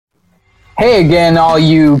Hey again, all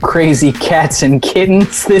you crazy cats and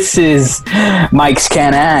kittens. This is Mike's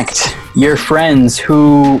Can't Act. Your friends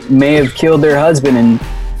who may have killed their husband and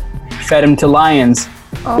fed him to lions,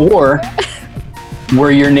 or were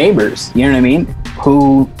your neighbors, you know what I mean,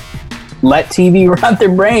 who let TV rot their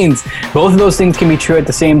brains. Both of those things can be true at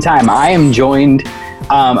the same time. I am joined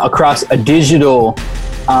across a digital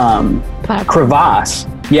crevasse,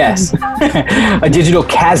 yes, a digital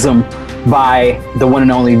chasm by the one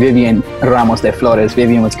and only Vivian Ramos de Flores.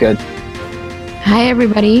 Vivian, what's good? Hi,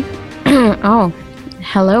 everybody. Oh,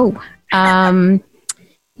 hello.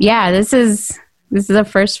 Yeah, this is a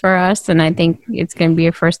first for us, and I think it's going to be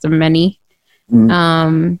a first of many.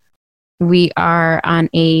 Mm. We are on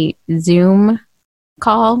a Zoom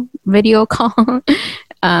call, video call,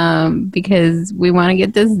 because we want to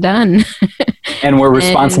get this done. And we're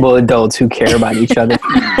responsible adults who care about each other.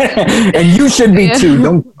 And you should be too.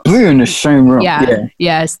 Don't be in the same room.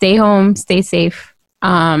 Yeah. Stay home, stay safe.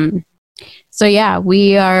 So yeah,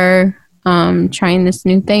 we are trying this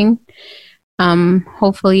new thing.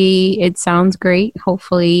 Hopefully it sounds great.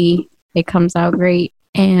 Hopefully it comes out great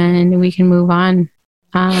and we can move on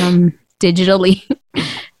digitally.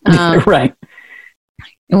 Right.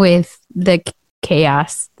 With the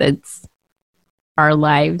chaos that's our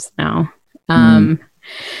lives now.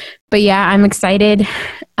 But yeah, I'm excited.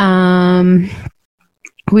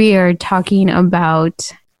 We are talking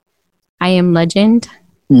about I Am Legend,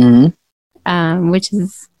 which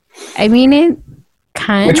is, I mean, it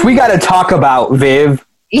kind of... Which we got to talk about, Viv.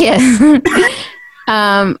 Yes.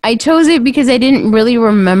 I chose it because I didn't really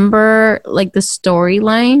remember, like, the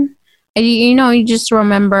storyline. You just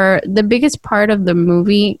remember the biggest part of the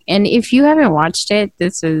movie. And if you haven't watched it,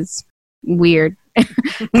 this is weird.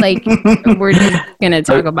 Like, we're just gonna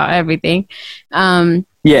talk about everything.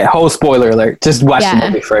 Whole spoiler alert. Just watch the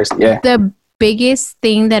movie first. Yeah. The biggest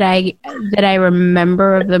thing that I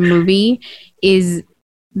remember of the movie is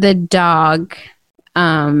the dog.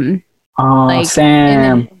 Sam.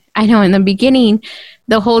 I know in the beginning,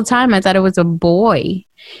 the whole time I thought it was a boy.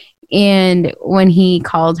 And when he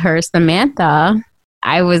called her Samantha,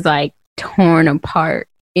 I was like torn apart.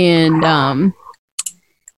 And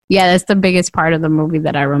that's the biggest part of the movie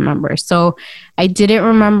that I remember. So I didn't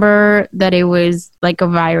remember that it was like a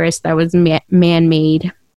virus that was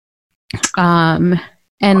man-made. And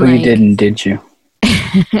you didn't, did you?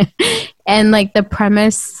 And like the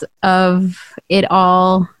premise of it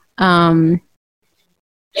all,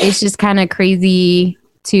 it's just kind of crazy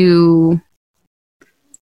to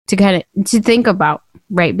think about,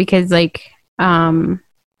 right? Because like I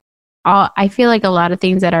feel like a lot of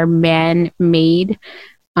things that are man-made,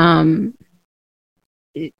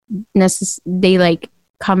 they like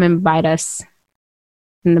come and bite us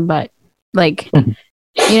in the butt. Like, you know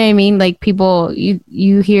what I mean? Like people,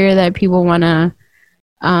 you hear that people want to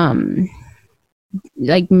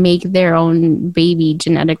like make their own baby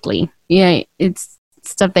genetically. Yeah, it's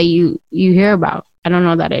stuff that you hear about. I don't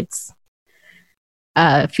know that it's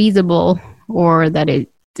feasible or that it's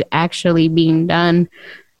actually being done,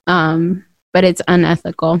 but it's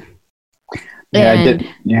unethical. But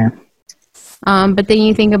then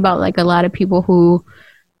you think about like a lot of people who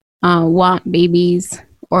want babies,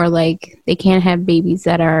 or like they can't have babies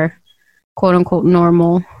that are quote unquote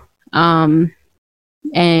normal, and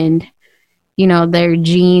their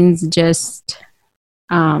genes just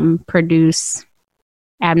produce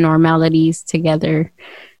abnormalities together,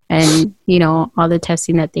 and all the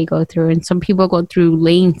testing that they go through. And some people go through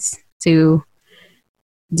lengths to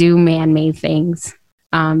do man-made things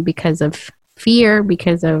because of fear,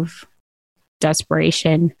 because of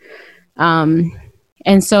desperation. And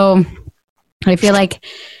so I feel like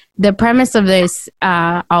the premise of this,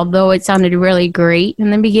 although it sounded really great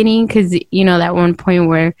in the beginning, because that one point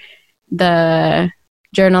where the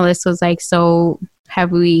journalist was like, so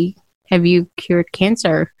have you cured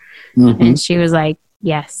cancer? And she was like,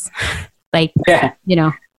 yes. Like, but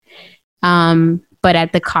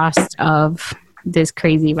at the cost of this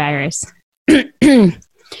crazy virus.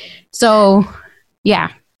 So,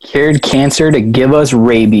 yeah. Cured cancer to give us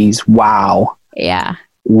rabies. Wow. Yeah.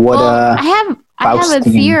 I have a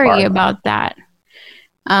theory about that.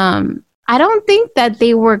 I don't think that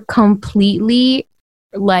they were completely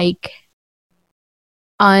like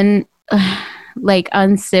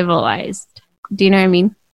uncivilized. Do you know what I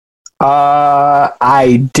mean?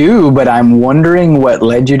 I do, but I'm wondering what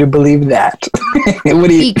led you to believe that. What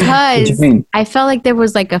do you mean? I felt like there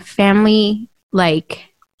was like a family,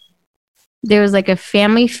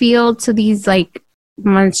 feel to these like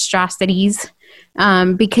monstrosities,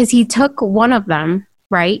 because he took one of them,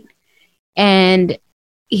 right? And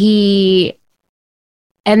he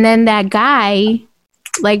And then that guy,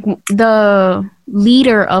 like the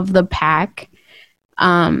leader of the pack,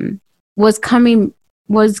 was coming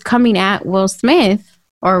at Will Smith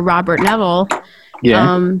or Robert Neville,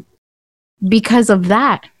 because of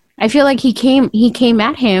that. I feel like he came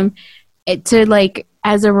at him to like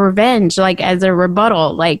as a revenge, like as a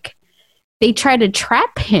rebuttal. Like they try to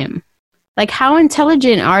trap him. Like how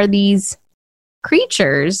intelligent are these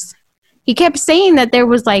creatures? He kept saying that there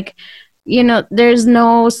was like, there's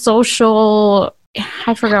no social.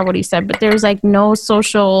 I forgot what he said, but there's like no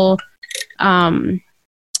social.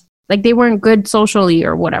 Like they weren't good socially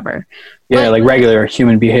or whatever. Yeah, like regular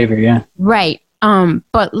human behavior. Yeah. Right.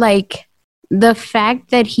 But like the fact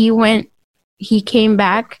that he came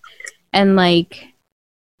back and like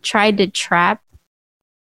tried to trap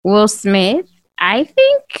Will Smith, I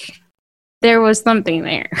think there was something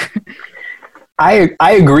there. I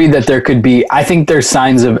agree that there could be. I think there's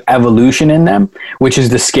signs of evolution in them, which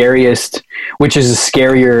is a scarier. It's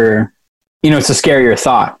a scarier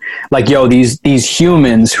thought. Like, these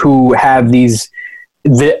humans who have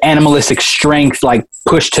the animalistic strength, like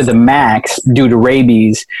pushed to the max due to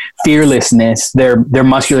rabies, fearlessness, their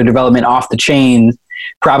muscular development off the chain,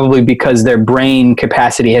 probably because their brain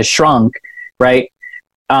capacity has shrunk, right?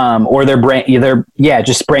 Or their brain,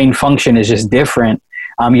 just brain function is just different.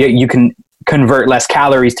 You can convert less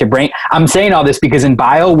calories to brain. I'm saying all this because in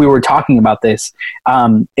bio, we were talking about this.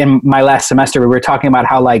 In my last semester, we were talking about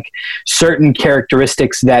how like certain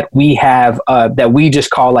characteristics that we have, that we just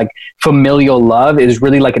call like familial love is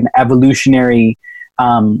really like an evolutionary,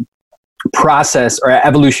 process or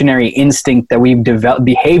evolutionary instinct that we've developed,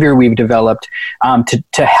 behavior we've developed,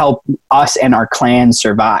 to help us and our clan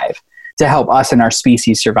survive, to help us and our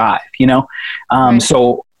species survive, Right.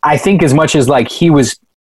 So I think as much as like he was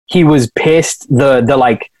pissed, the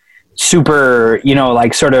like super,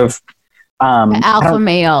 like sort of alpha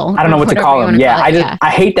male. I don't know what to call him. Yeah,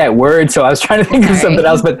 I hate that word, so I was trying to think of something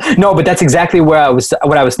else, but that's exactly what I was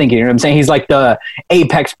thinking. You know what I'm saying? He's like the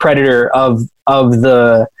apex predator of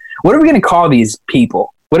the. What are we going to call these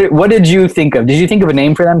people? What did you think of? Did you think of a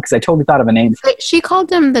name for them? Because I totally thought of a name. She called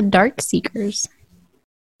them the Dark Seekers.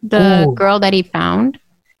 The girl that he found.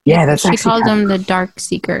 Yeah, she called them the Dark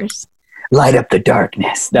Seekers. Light up the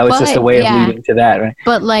darkness. That was just a way of leading to that, right?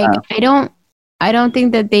 But like, I don't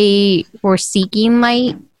think that they were seeking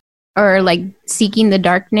light or like seeking the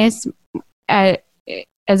darkness, as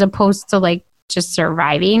opposed to like just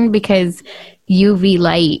surviving, because UV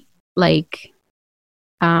light like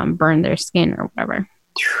burn their skin or whatever.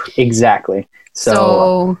 Exactly.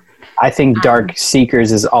 So I think Dark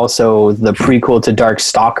Seekers is also the prequel to Dark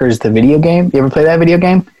Stalkers, the video game. You ever play that video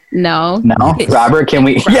game? No. Robert, can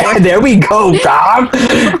we? Yeah, there we go, Rob.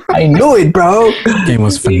 I knew it, bro. Game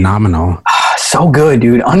was phenomenal. So good,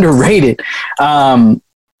 dude. Underrated.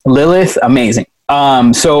 Lilith, amazing.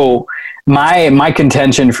 So my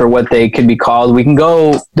contention for what they could be called, we can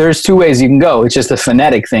go. There's two ways you can go. It's just a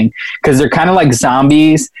phonetic thing because they're kind of like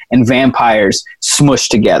zombies and vampires smushed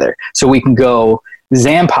together. So we can go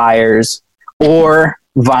Zampires or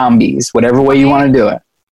Vombies, whatever way you want to do it.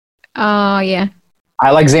 Oh yeah. I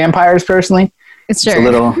like Zampires personally. It's sure. A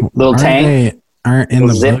little tank. Aren't in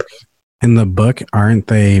the book? Aren't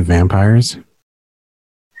they vampires?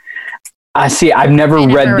 I see. I've never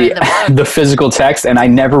read the physical text, and I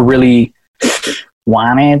never really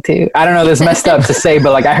wanted to. I don't know. This is messed up to say,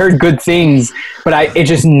 but like I heard good things, but it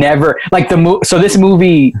just never like So this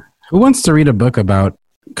movie. Who wants to read a book about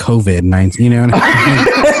COVID-19? You know what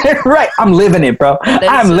I mean? Right. I'm living it, bro.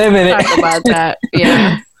 I'm living it. Talk about that.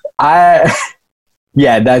 Yeah.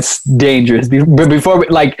 Yeah, that's dangerous. But before,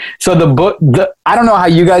 so the book, I don't know how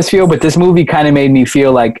you guys feel, but this movie kind of made me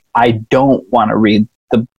feel like I don't want to read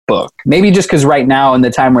the book. Maybe just because right now in the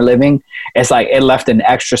time we're living, it's like it left an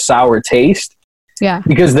extra sour taste. Yeah.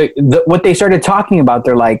 Because what they started talking about,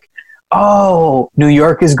 they're like, oh, New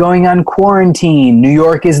York is going on quarantine. New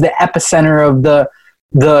York is the epicenter of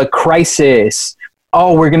the crisis.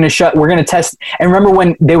 Oh, we're gonna test. And remember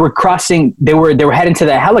when they were crossing, they were heading to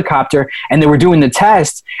the helicopter and they were doing the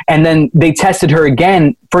test, and then they tested her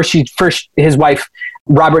again. First his wife,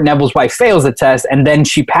 Robert Neville's wife, fails the test, and then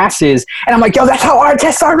she passes. And I'm like, yo, that's how our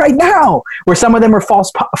tests are right now, where some of them are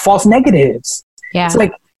false negatives. Yeah, it's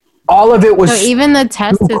like all of it was. So even the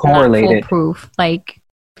test is correlated. Not foolproof. Like,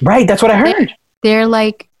 right, that's what I heard. They're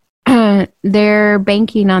like, they're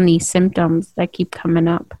banking on these symptoms that keep coming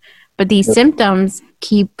up. But these symptoms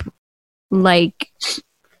keep like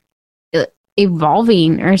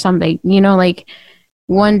evolving or something, like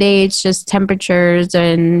one day it's just temperatures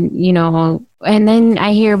and, you know, and then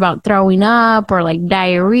I hear about throwing up or like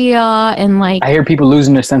diarrhea and like I hear people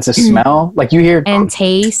losing their sense of smell. Like you hear and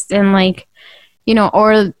taste and like, you know,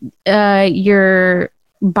 or your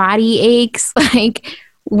body aches. Like,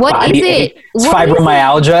 what is it? It's What is it?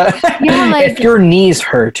 fibromyalgia. Yeah, like- if your knees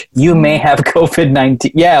hurt, you may have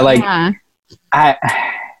COVID-19. Yeah, like Yeah.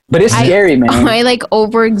 but it's scary, man. I like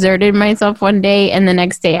overexerted myself one day, and the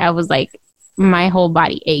next day I was like, my whole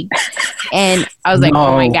body ached, and I was like,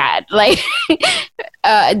 oh my God, like,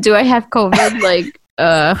 do I have COVID? Like,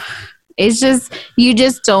 it's just, you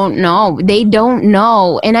just don't know. They don't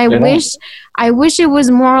know, and I wish it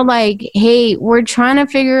was more like, hey, we're trying to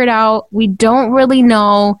figure it out. We don't really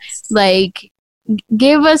know. Like,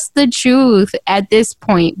 give us the truth at this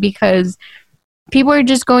point, because people are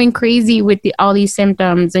just going crazy with all these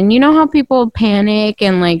symptoms. And you know how people panic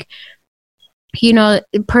and like, you know,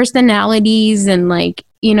 personalities and like,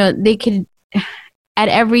 you know, they could at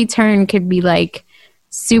every turn could be like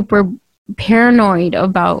super paranoid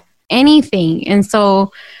about anything. And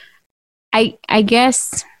so I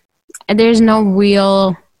guess there's no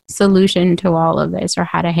real solution to all of this or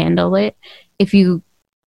how to handle it if you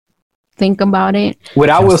think about it.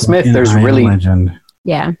 Without Will Smith, there's really legend.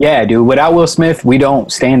 Yeah, dude. Without Will Smith, we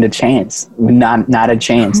don't stand a chance. Not a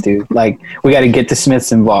chance, dude. Like, we got to get the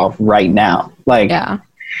Smiths involved right now. Like, yeah.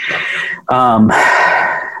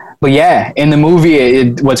 But yeah, in the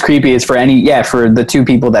movie, what's creepy is for the two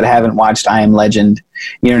people that haven't watched I Am Legend.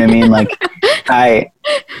 You know what I mean? Like,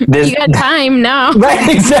 you got time now. Right,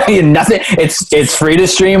 exactly. Nothing. It's free to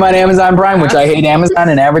stream on Amazon Prime, which I hate Amazon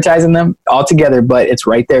and advertising them altogether, but it's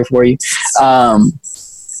right there for you.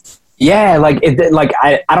 Yeah, like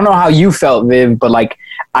I don't know how you felt, Viv, but like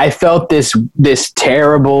I felt this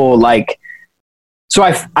terrible, like, so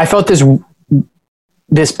I felt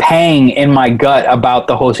this pang in my gut about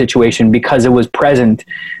the whole situation because it was present,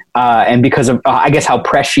 and because of I guess how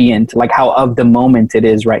prescient, like how of the moment it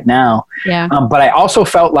is right now. Yeah. But I also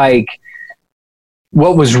felt like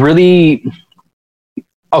what was really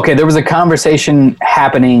okay. There was a conversation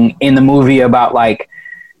happening in the movie about like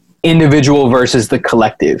individual versus the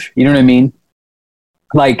collective. You know what I mean?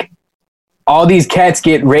 Like, all these cats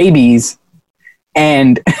get rabies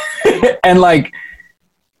and and like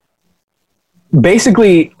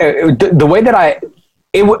basically the way that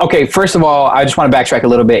okay, first of all, I just want to backtrack a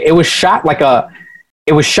little bit. It was shot like a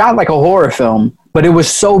horror film, but it was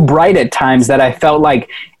so bright at times that I felt like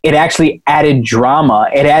it actually added drama.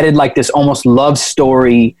 It added like this almost love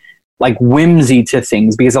story, like whimsy to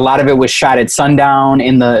things, because a lot of it was shot at sundown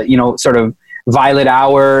in the, you know, sort of violet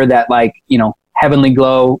hour, that like, you know, heavenly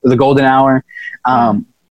glow, the golden hour. And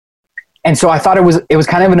so I thought it was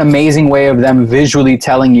kind of an amazing way of them visually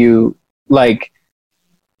telling you, like,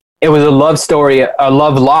 it was a love story, a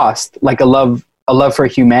love lost, like a love for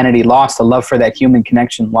humanity lost, a love for that human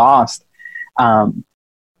connection lost. But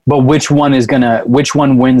which one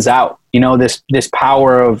wins out? You know, this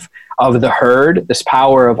power of the herd, this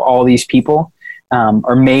power of all these people,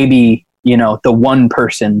 or maybe, you know, the one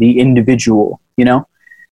person, the individual, you know?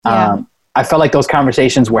 Yeah. I felt like those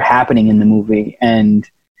conversations were happening in the movie, and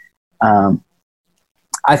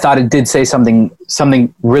I thought it did say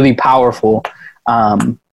something really powerful,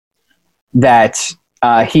 that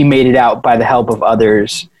he made it out by the help of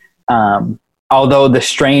others. Although the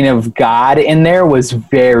strain of God in there was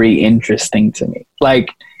very interesting to me. Like,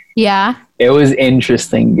 yeah, it was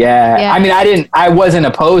interesting. Yeah. I mean, I wasn't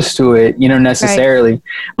opposed to it, you know, necessarily, right.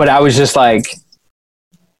 But I was just like,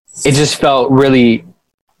 it just felt really,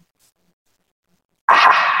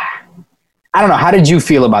 I don't know. How did you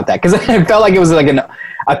feel about that? Because I felt like it was like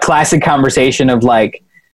a classic conversation of like,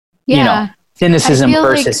 you know, cynicism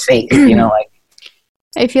versus faith, you know, like.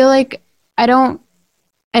 I feel like I don't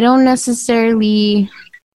necessarily,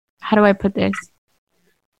 how do I put this?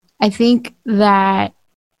 I think that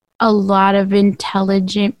a lot of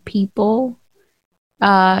intelligent people,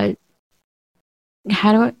 I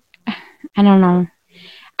don't know.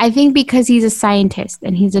 I think because he's a scientist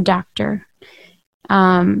and he's a doctor,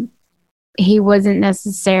 he wasn't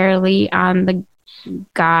necessarily on the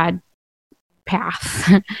God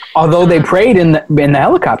path. Although they prayed in the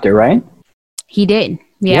helicopter, right? He did.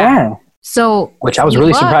 Yeah. So, which I was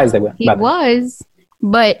really surprised they went. He was,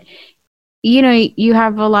 but you know, you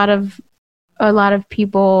have a lot of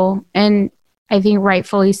people, and I think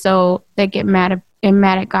rightfully so, that get mad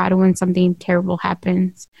at God when something terrible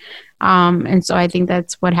happens. And so I think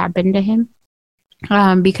that's what happened to him.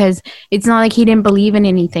 Because it's not like he didn't believe in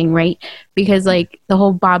anything, right? Because like the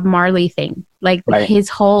whole Bob Marley thing, like right. His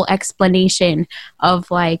whole explanation of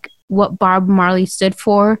like what Bob Marley stood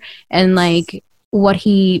for, and like what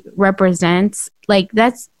he represents, like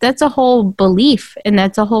that's a whole belief, and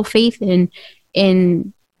that's a whole faith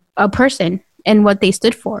in a person and what they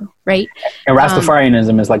stood for, right? And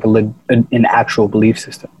Rastafarianism is like an actual belief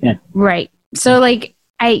system. Yeah. Right. So like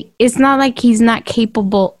it's not like he's not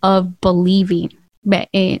capable of believing, but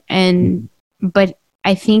I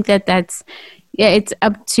think that's it's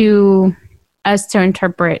up to us to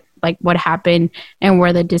interpret like what happened and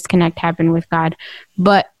where the disconnect happened with God.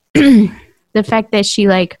 But the fact that she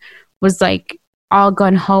like was like all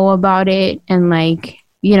gun ho about it, and like,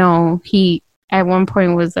 you know, he at one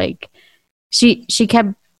point was like she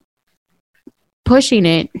kept pushing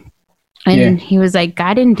it, and he was like,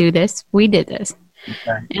 God didn't do this, we did this.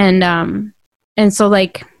 Okay. And so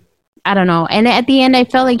like, I don't know. And at the end I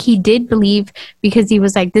felt like he did believe, because he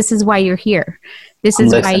was like, this is why you're here. This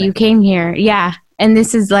is why you came here. Yeah. And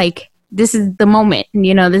this is the moment,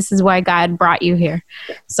 you know, this is why God brought you here.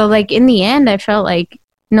 So like in the end, I felt like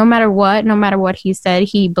no matter what he said,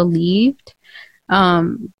 he believed.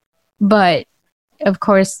 But of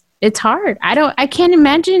course it's hard. I can't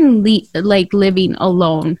imagine like living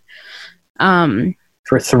alone.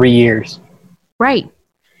 For 3 years. Right.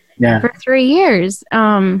 Yeah. For 3 years.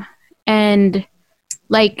 And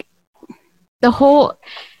like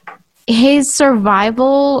his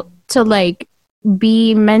survival to like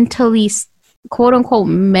be mentally, quote unquote,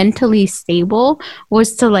 mentally stable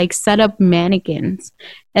was to like set up mannequins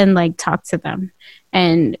and like talk to them.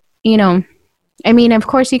 And, you know, I mean, of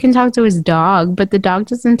course you can talk to his dog, but the dog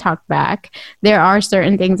doesn't talk back. There are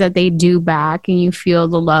certain things that they do back, and you feel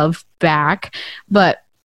the love back, but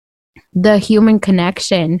the human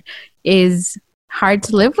connection is hard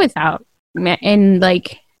to live without. And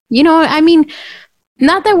like, you know, I mean,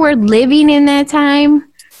 not that we're living in that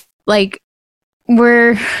time, like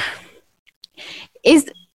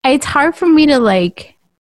it's hard for me to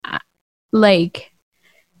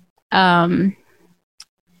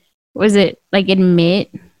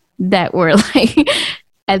admit that we're like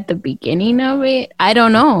at the beginning of it. I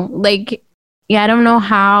don't know. Like, yeah, I don't know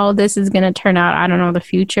how this is going to turn out. I don't know the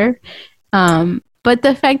future. But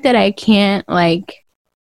the fact that I can't like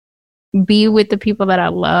be with the people that I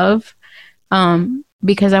love,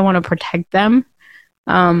 because I want to protect them.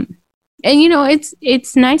 And you know,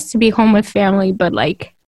 it's nice to be home with family, but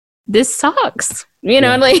like this sucks, you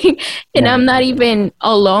know, like, and I'm not even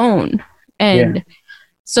alone. And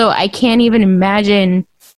so I can't even imagine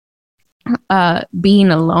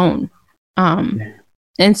being alone.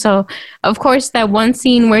 And so of course that one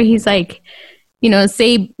scene where he's like, you know,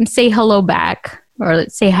 say hello back, or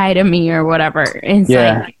say hi to me or whatever. And it's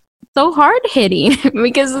like so hard hitting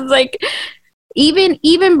because it's like,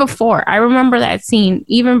 even before, I remember that scene,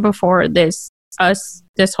 even before this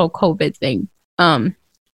whole COVID thing,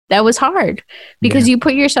 that was hard because you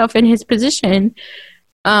put yourself in his position.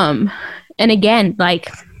 And again, like,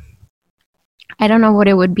 I don't know what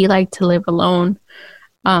it would be like to live alone.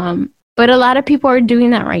 But a lot of people are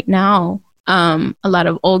doing that right now. A lot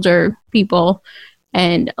of older people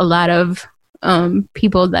and a lot of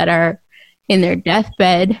people that are in their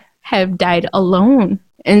deathbed have died alone.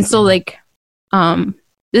 And so like,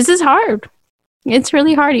 this is hard. It's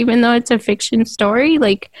really hard, even though it's a fiction story.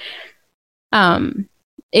 Like,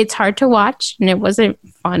 it's hard to watch, and it wasn't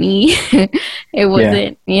funny. It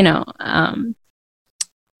wasn't, you know,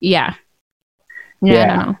 yeah. I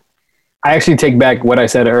don't know. I actually take back what I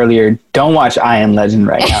said earlier. Don't watch I Am Legend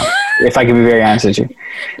right now. If I can be very honest with you.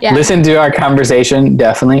 Yeah. Listen to our conversation,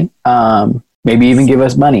 definitely. Maybe even give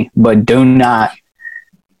us money, but do not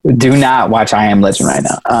watch I Am Legend right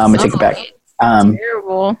now. I take it back.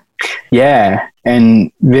 Terrible. Yeah.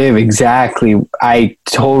 And Viv, exactly. I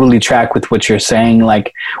totally track with what you're saying.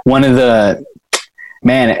 Like, one of the,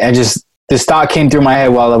 man, this thought came through my head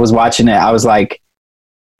while I was watching it. I was like,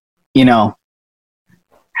 you know,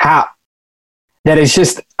 how that is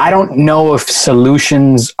just, I don't know if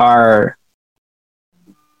solutions are,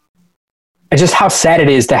 it's just how sad it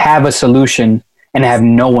is to have a solution and have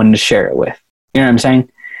no one to share it with. You know what I'm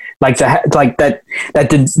saying? Like that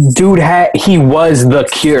the dude he was the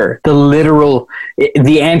cure,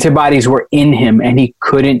 the antibodies were in him, and he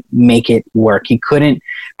couldn't make it work. He couldn't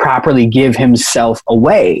properly give himself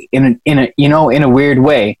away in a weird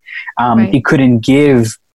way. Right. He couldn't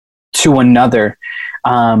give to another.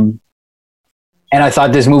 And I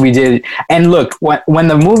thought this movie did. And look, when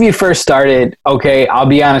the movie first started, okay, I'll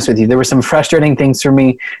be honest with you, there were some frustrating things for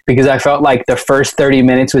me because I felt like the first 30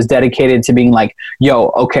 minutes was dedicated to being like, yo,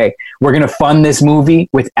 okay, we're going to fund this movie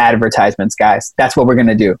with advertisements, guys. That's what we're going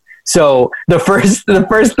to do. So the first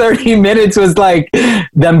 30 minutes was like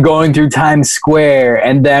them going through Times Square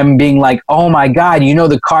and them being like, oh my God, you know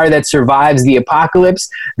the car that survives the apocalypse?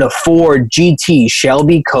 The Ford GT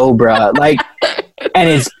Shelby Cobra. Like, and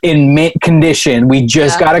it's in mint condition. We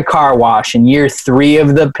just got a car wash in year 3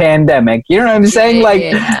 of the pandemic. You know what I'm saying?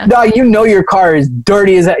 Like, dog, you know your car is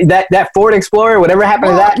dirty as that Ford Explorer, whatever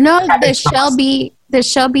happened to that? No, the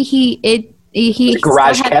Shelby, he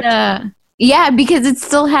garage still had because it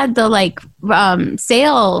still had the like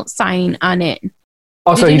sale sign on it.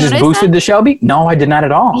 Oh, so he just boosted the Shelby? No, I did not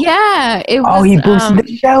at all. Yeah, it was. Oh, he boosted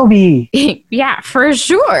the Shelby. Yeah, for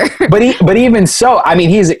sure. But even so, I mean,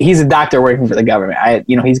 he's a doctor working for the government.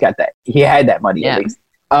 He's got that. He had that money at least.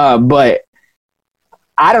 But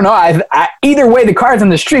I don't know. I either way, the cars on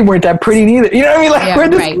the street weren't that pretty neither. You know what I mean?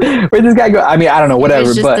 Like where'd this guy go? I mean, I don't know. Whatever. It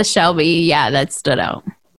was just the Shelby, that stood out.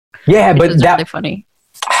 Yeah, but was really funny.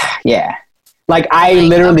 Yeah, like I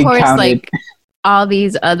literally counted. Like, all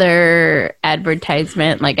these other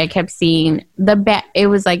advertisement, like I kept seeing it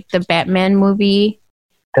was like the Batman movie.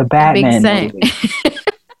 The Batman movie.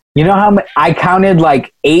 You know how I counted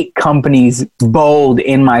like 8 companies bold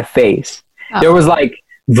in my face. Oh. There was like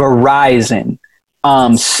Verizon,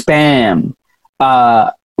 Spam,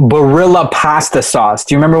 Barilla pasta sauce.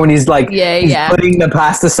 Do you remember when he's like he's putting the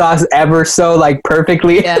pasta sauce ever so like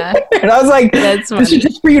perfectly? Yeah. And I was like, this is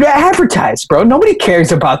just for you to advertise, bro. Nobody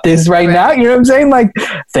cares about this right now. You know what I'm saying? Like,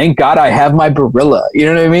 thank God I have my Barilla. You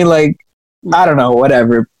know what I mean? Like, I don't know,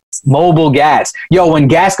 whatever. Mobile gas. Yo, when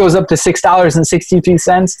gas goes up to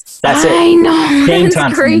 $6.63, that's it. I know. Game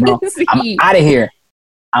time for me, bro. I'm out of here.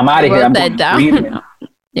 I'm out of here. I'm that down.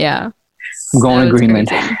 Yeah. I'm going to Greenland.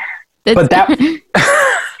 But that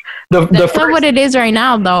that's not what it is right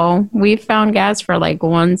now, though. We found gas for like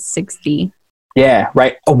 $1.60. Yeah,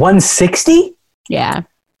 right. A $1.60? Yeah.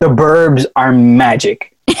 The burbs are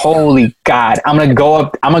magic. Holy God. I'm gonna go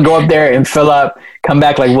up there and fill up, come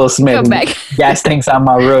back like Will Smith. Gas tanks on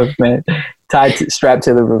my roof, man. Strapped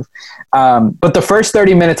to the roof. But the first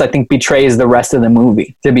 30 minutes I think betrays the rest of the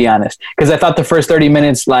movie, to be honest. Because I thought the first 30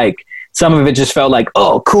 minutes, like, some of it just felt like,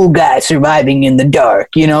 oh, cool guy surviving in the dark,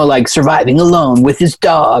 like surviving alone with his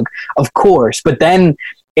dog, of course. But then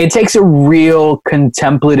it takes a real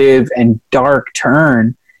contemplative and dark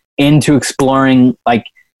turn into exploring like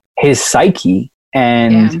his psyche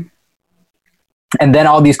and then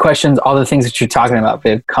all these questions, all the things that you're talking about,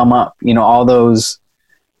 Viv, come up. All those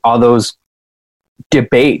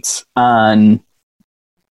debates on.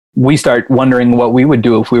 We start wondering what we would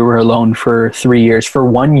do if we were alone for 3 years, for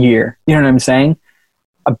 1 year. You know what I'm saying?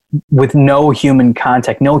 With no human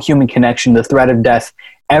contact, no human connection, the threat of death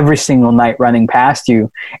every single night running past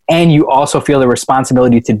you. And you also feel the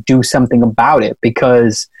responsibility to do something about it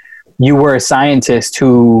because you were a scientist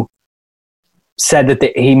who said that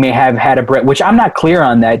he may have had a breath, which I'm not clear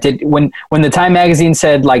on that. When the Time magazine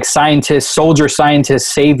said like scientist, soldier, scientist,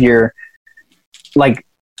 savior, like,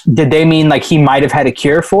 did they mean like he might have had a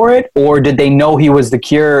cure for it, or did they know he was the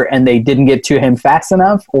cure and they didn't get to him fast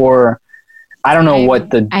enough? Or I don't know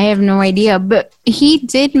I have no idea, but he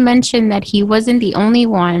did mention that he wasn't the only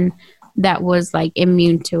one that was like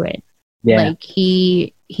immune to it. Yeah. Like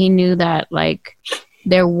he knew that like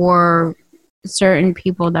there were certain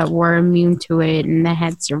people that were immune to it and that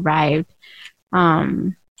had survived.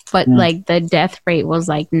 But like the death rate was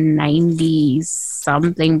like 90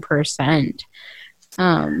 something percent.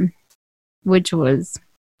 Which was,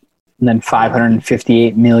 and then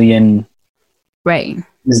 558 million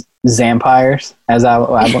zampires, as I'm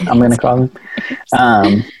going to call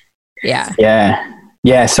them.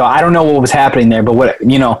 Yeah. So I don't know what was happening there, but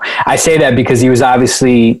I say that because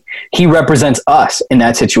he represents us in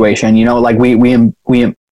that situation. Like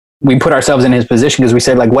we put ourselves in his position because we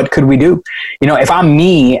said like, what could we do? If I'm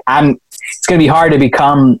me, it's going to be hard to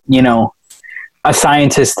become, a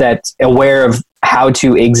scientist that's aware of how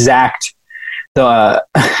to exact the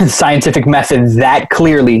scientific method that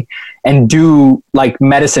clearly and do like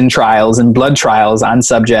medicine trials and blood trials on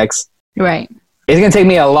subjects. Right. It's going to take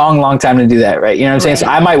me a long, long time to do that. Right. You know what I'm saying? So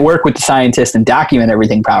I might work with the scientist and document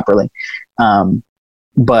everything properly.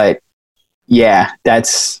 But yeah,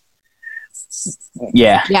 that's,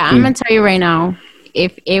 yeah. Yeah. I'm going to tell you right now,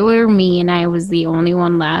 if it were me and I was the only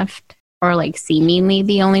one left, or like seemingly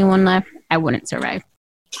the only one left, I wouldn't survive.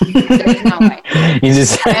 There's no way.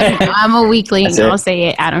 I'm a weakling. I'll say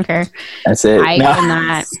it. I don't care. That's it. I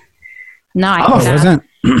cannot. No, I cannot.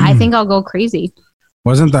 I think I'll go crazy.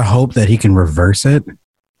 Wasn't the hope that he can reverse it?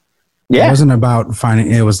 Yeah. It wasn't about finding.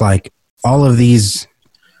 It was like all of these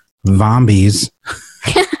zombies.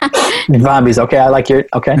 Zombies. Okay, I like your.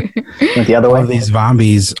 Okay, went the other way. All of these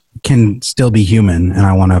zombies can still be human, and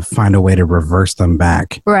I want to find a way to reverse them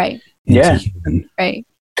back Right. into human. Right.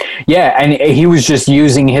 Yeah, and he was just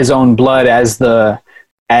using his own blood as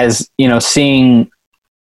seeing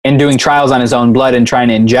and doing trials on his own blood and trying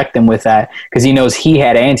to inject them with that because he knows he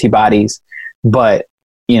had antibodies, but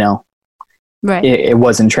Right. it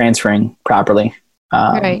wasn't transferring properly.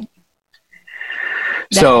 Right.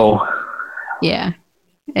 So Yeah,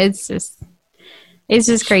 it's just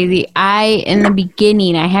crazy. In the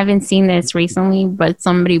beginning, I haven't seen this recently, but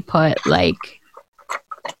somebody put like,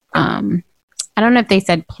 I don't know if they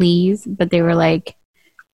said please, but they were like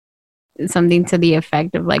something to the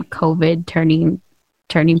effect of like COVID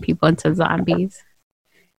turning people into zombies.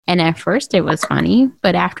 And at first it was funny,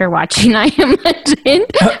 but after watching I Am Legend,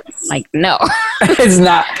 like, no. It's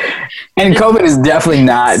not. And COVID is definitely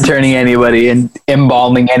not turning anybody and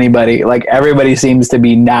embalming anybody. Like, everybody seems to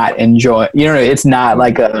be not enjoying. It's not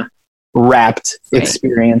like a wrapped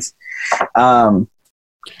experience. I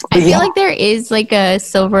feel like there is like a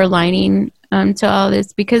silver lining to all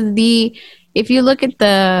this because if you look at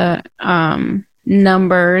the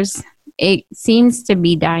numbers, it seems to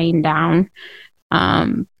be dying down.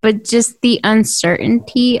 But just the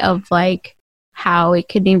uncertainty of like how it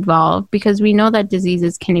can evolve, because we know that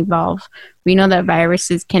diseases can evolve. We know that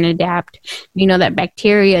viruses can adapt. We know that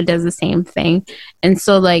bacteria does the same thing. And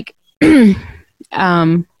so like,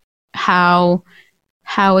 how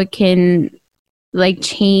it can like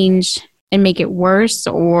change and make it worse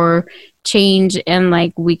or change and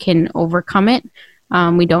like we can overcome it.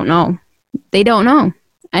 We don't know. They don't know.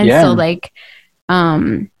 And so like,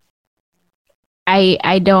 I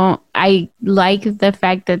like the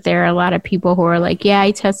fact that there are a lot of people who are like, yeah,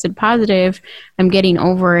 I tested positive. I'm getting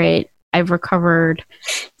over it. I've recovered,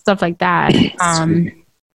 stuff like that. And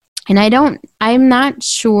I'm not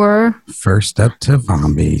sure. First up to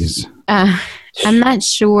zombies. I'm not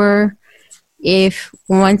sure if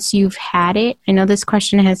once you've had it, I know this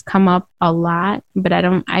question has come up a lot, but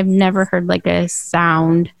I've never heard like a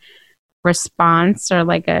sound response or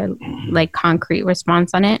like a concrete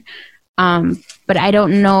response on it. But I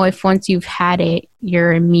don't know if once you've had it,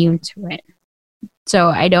 you're immune to it.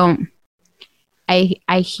 So I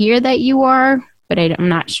hear that you are, but I'm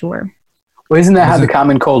not sure. Well, isn't that how the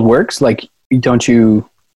common cold works? Like, don't you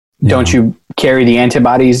carry the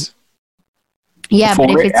antibodies? Yeah,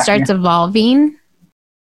 but if it starts evolving.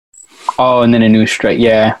 Oh, and then a new strain.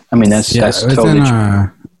 Yeah. I mean, that's totally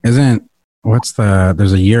true. There's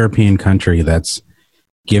a European country that's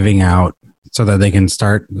giving out, so that they can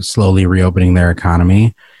start slowly reopening their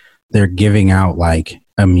economy. They're giving out like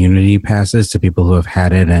immunity passes to people who have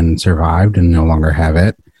had it and survived and no longer have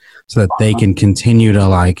it, so that they can continue to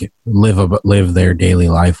like live their daily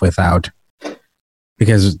life without,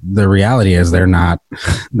 because the reality is they're likely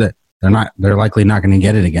not going to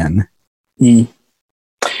get it again. Mm.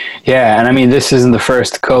 Yeah, and I mean, this isn't the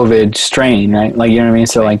first COVID strain, right? Like, you know what I mean?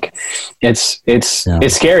 So like, it's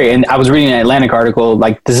scary. And I was reading an Atlantic article,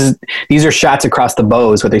 like these are shots across the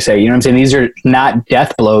bow is what they say. You know what I'm saying? These are not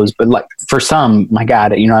death blows, but like for some, my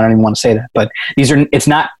God, I don't even want to say that, but it's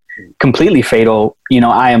not completely fatal,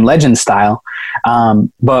 I Am Legend style.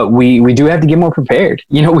 But we do have to get more prepared.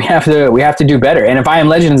 We have to do better. And if I Am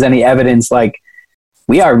Legend is any evidence, like,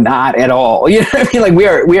 we are not at all. You know what I mean? Like, we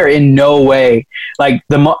are in no way like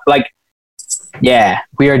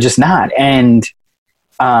we are just not. And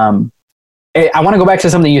I want to go back to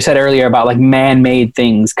something you said earlier about like man-made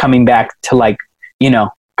things coming back to like,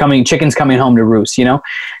 chickens coming home to roost,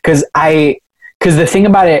 because the thing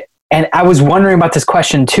about it, and I was wondering about this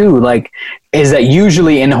question too, like, is that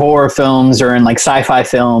usually in horror films or in like sci-fi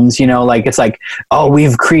films, like it's like, oh,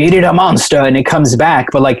 we've created a monster and it comes back.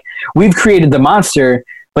 But like, we've created the monster,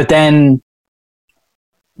 but then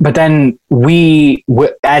we,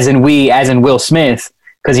 as in Will Smith,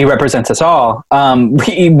 because he represents us all,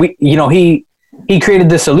 he created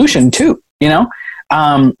the solution too,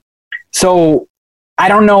 so I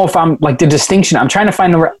don't know if I'm like the distinction. I'm trying to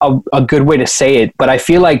find a good way to say it, but I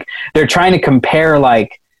feel like they're trying to compare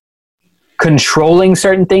like controlling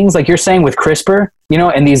certain things, like you're saying with CRISPR,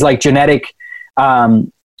 and these like genetic,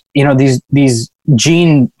 these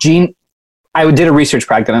gene. I did a research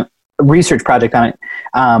project on it,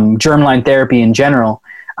 germline therapy in general,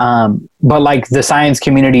 but like the science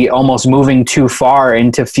community almost moving too far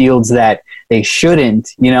into fields that they shouldn't.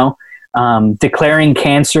 Declaring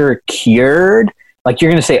cancer cured. Like,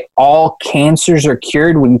 you're going to say all cancers are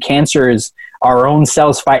cured when cancer is our own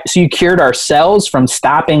cells fight. So you cured our cells from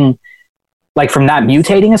stopping, like from not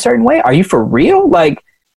mutating a certain way. Are you for real? Like,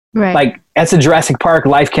 right. Like that's a Jurassic Park,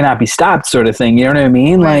 life cannot be stopped sort of thing. You know what I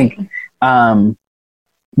mean? Right. Like,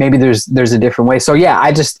 maybe there's a different way. So yeah,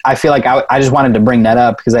 I feel like I just wanted to bring that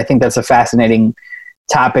up because I think that's a fascinating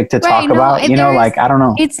topic to talk about. You know, like I don't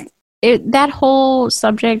know. That whole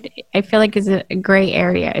subject I feel like is a gray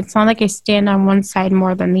area. It's not like I stand on one side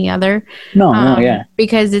more than the other. No, yeah.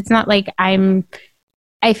 Because it's not like I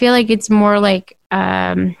feel like it's more like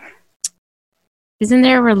isn't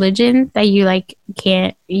there a religion that you like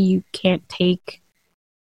can't take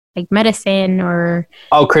like medicine or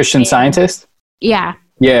Christian Scientist? Yeah.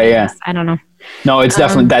 Yeah. I don't know. No, it's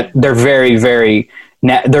definitely that they're very, very,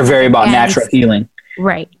 they're very about natural healing.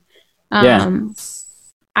 Right. Yeah.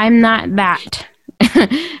 I'm not that.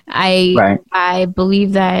 I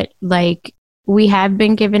believe that like we have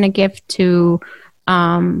been given a gift to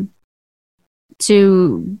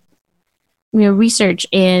research,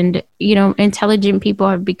 and intelligent people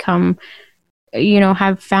have become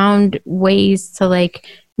have found ways to like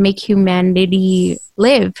make humanity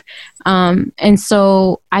live, and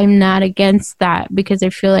so I'm not against that, because I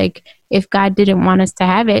feel like if God didn't want us to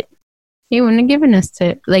have it, he wouldn't have given us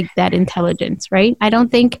to like that intelligence, right? I don't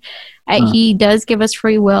think he does give us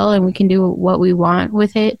free will and we can do what we want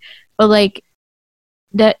with it, but like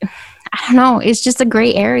that, I don't know, it's just a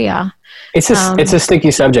gray area. It's a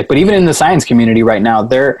sticky subject, but even in the science community right now,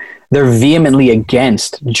 they're vehemently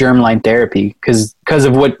against germline therapy because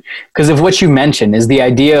of what you mentioned, is the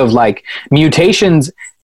idea of like mutations.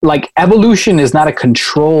 Like evolution is not a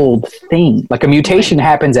controlled thing. Like a mutation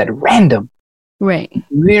happens at random. Right.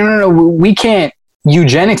 No, we can't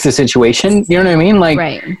eugenics the situation. You know what I mean? Like,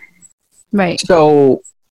 right. So,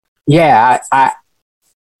 yeah,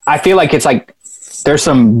 I feel like it's like there's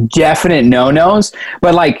some definite no-nos,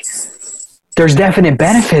 but like there's definite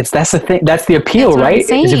benefits. That's the thing. That's the appeal, right?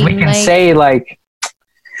 Is if we can say like,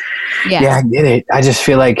 yeah, I get it. I just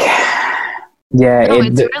feel like,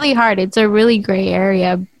 it's really hard. It's a really gray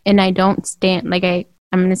area, and I don't stand like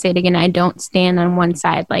I'm going to say it again. I don't stand on one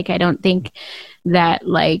side. Like, I don't think that,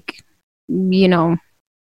 like, medicine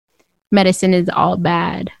is all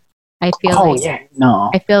bad. I feel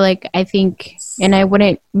I think, and I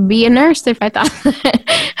wouldn't be a nurse if I thought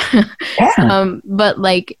that. But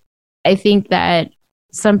like, I think that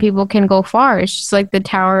some people can go far. It's just like the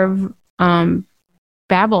Tower of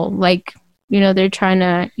Babel. Like, they're trying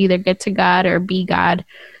to either get to God or be God.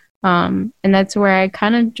 And that's where I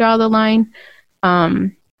kind of draw the line.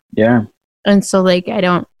 And so like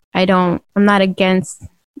I'm not against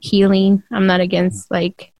healing. I'm not against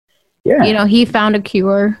like he found a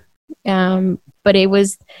cure, but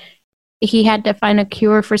he had to find a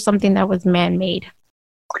cure for something that was man-made.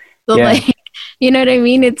 So like, you know what I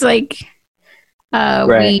mean? It's like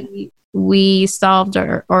we solved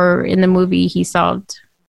or in the movie he solved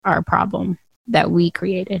our problem that we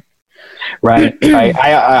created. Right.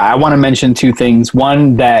 I want to mention two things.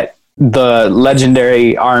 One, that the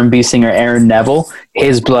legendary R&B singer Aaron Neville,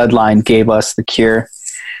 his bloodline gave us the cure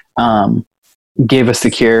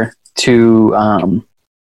to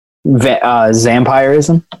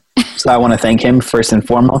vampirism. So I want to thank him first and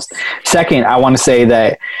foremost. Second, I want to say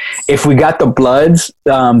that if we got the Bloods,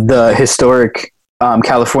 the historic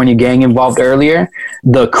California gang involved earlier,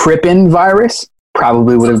 the Crippen virus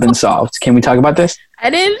probably would have been solved. Can we talk about this? I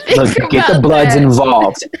didn't think get the Bloods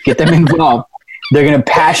involved. Get them involved. They're going to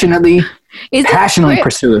passionately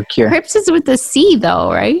pursue a cure. Crips is with a C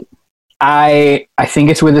though, right? I think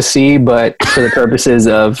it's with a C, but for the purposes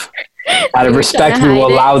of out of respect, we will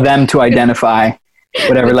allow them to identify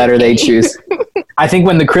whatever letter they choose. I think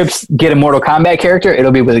when the Crips get a Mortal Kombat character,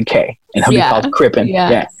 it'll be with a K, and he'll be called Crippen.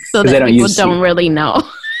 Yeah. So that people don't really know.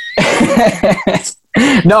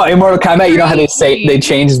 No, in Mortal Kombat, you know how they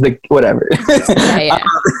change the whatever.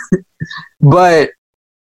 But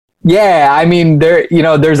yeah, I mean,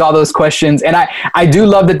 there's all those questions, and I do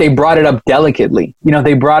love that they brought it up delicately.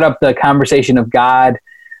 They brought up the conversation of God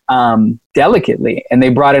delicately, and they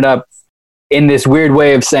brought it up in this weird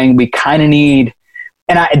way of saying we kind of need,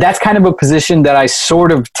 and that's kind of a position that I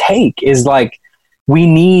sort of take, is like we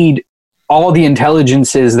need all the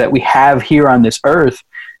intelligences that we have here on this earth.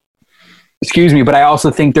 Excuse me, but I also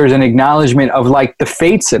think there's an acknowledgement of like the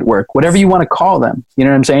fates at work, whatever you want to call them. You know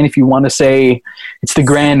what I'm saying? If you want to say it's the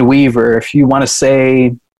Grand Weaver, if you want to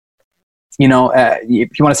say, if you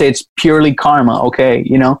want to say it's purely karma, okay,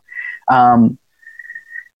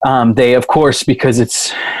 they, of course, because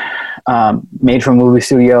it's made from a movie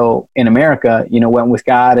studio in America, went with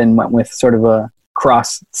God and went with sort of a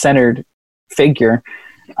cross-centered figure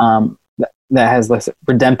that has less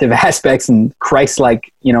redemptive aspects and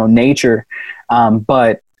Christ-like, nature.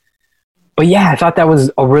 But yeah, I thought that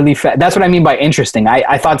was a really that's what I mean by interesting.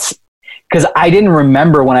 I thought because I didn't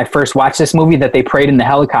remember when I first watched this movie that they prayed in the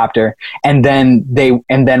helicopter, and then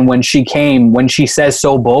when she came, when she says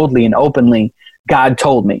so boldly and openly, God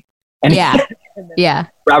told me, and yeah.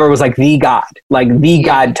 Robert was like,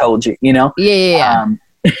 God told you, you know? Yeah.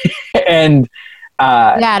 And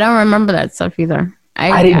I don't remember that stuff either.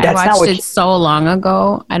 I watched it so long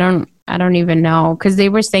ago. I don't even know, because they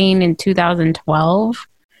were saying in 2012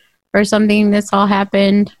 or something this all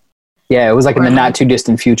happened. Yeah, it was like in the not too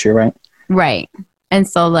distant future, right? Right. And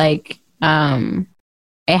so like it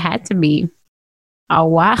had to be a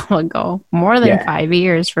while ago, more than 5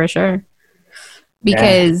 years for sure.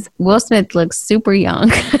 Because Will Smith looks super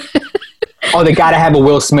young. Oh, they got to have a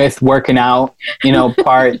Will Smith working out, you know,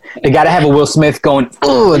 part. They got to have a Will Smith going,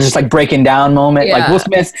 ooh, just like breaking down moment. Yeah. Like Will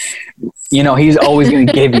Smith, you know, he's always going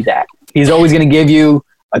to give you that. He's always going to give you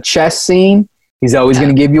a chest scene. He's always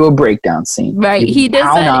going to give you a breakdown scene. Right. He does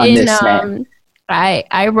that in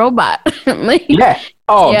I, Robot. Like, yeah.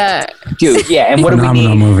 Oh, yeah. Dude. Yeah. And what do we need?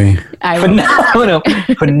 Phenomenal movie.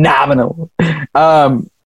 Phenomenal.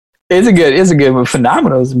 It's a good one.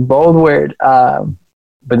 Phenomenal is a bold word.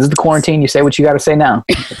 But this is the quarantine. You say what you got to say now.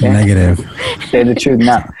 Okay? Negative. Say the truth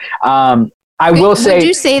now. I will say. Would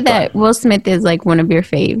you say that Will Smith is like one of your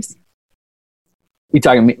faves? You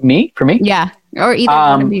talking me? For me? Yeah. Or either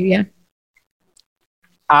one of you, yeah.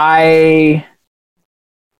 I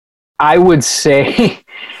would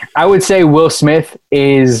say Will Smith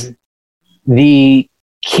is the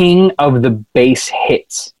king of the base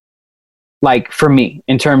hits. Like for me,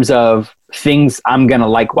 in terms of things I'm gonna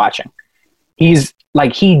like watching. He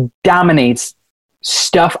dominates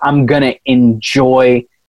stuff I'm gonna enjoy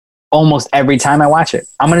almost every time I watch it.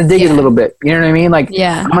 I'm gonna dig it a little bit. You know what I mean? Like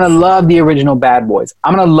I'm gonna love the original Bad Boys.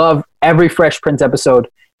 I'm gonna love every Fresh Prince episode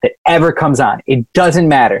that ever comes on. It doesn't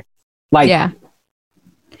matter. Like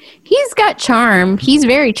he's got charm. He's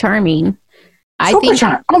very charming. I think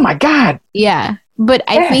charm. Oh my God. Yeah. But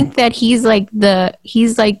I think that he's like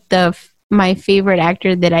my favorite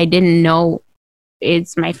actor that I didn't know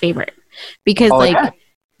is my favorite. Because I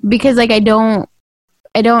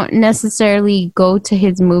don't necessarily go to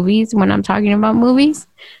his movies when I'm talking about movies.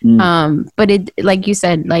 But it, like you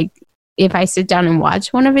said, like if I sit down and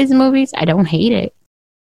watch one of his movies, I don't hate it.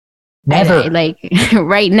 Never.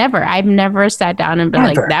 Never. I've never sat down and been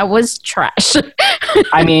like, that was trash.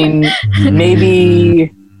 I mean,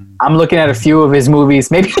 maybe I'm looking at a few of his movies.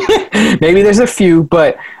 Maybe there's a few,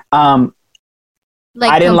 but I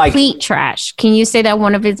didn't complete trash. Can you say that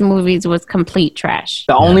one of his movies was complete trash?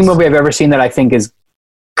 The only movie I've ever seen that I think is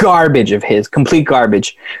garbage of his, complete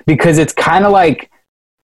garbage, because it's kind of like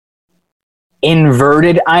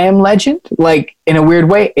inverted I Am Legend, like in a weird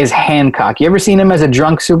way, is Hancock. You ever seen him as a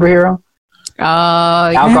drunk superhero? Oh,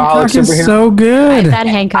 alcoholic superhero. So good. That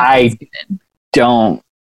Hancock. I don't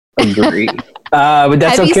agree, but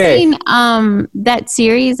that's okay. Have you seen that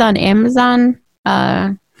series on Amazon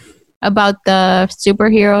about the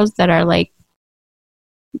superheroes that are like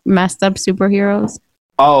messed up superheroes?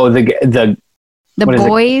 Oh, the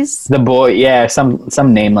boys. The boy, yeah,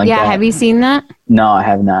 some name like that. Yeah, have you seen that? No, I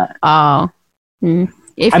have not. Oh.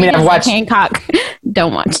 I've watched Hancock.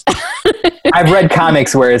 Don't watch. I've read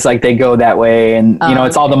comics where it's like they go that way, and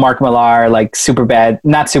it's all the Mark Millar, like super bad,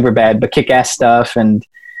 not super bad, but kick-ass stuff, and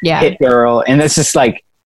Hit Girl, and it's just like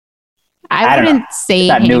I wouldn't say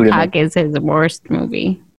Hancock is his worst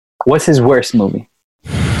movie. What's his worst movie?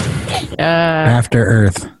 After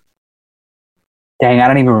Earth. Dang, I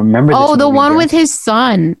don't even remember. Oh, the one with his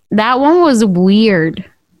son. That one was weird.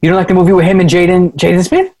 You don't like the movie with him and Jaden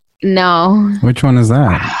Smith? No. Which one is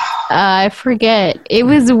that? I forget. It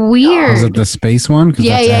was weird. Is it the space one?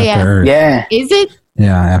 Yeah. Earth. Yeah. Is it?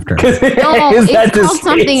 Yeah, After Earth. No, it's called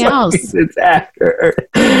something else. It's After Earth.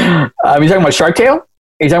 You talking about Shark Tale?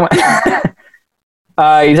 Are you talking about?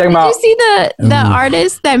 Did you see the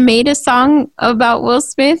artist that made a song about Will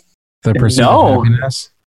Smith? The Pursuit of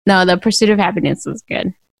Happiness? No, The Pursuit of Happiness was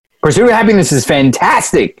good. Pursuit of Happiness is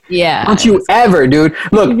fantastic. Yeah. Don't you ever, dude.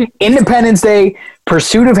 Look, Independence Day,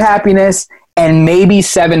 Pursuit of Happiness, and maybe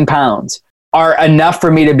 7 pounds are enough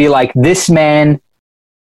for me to be like, this man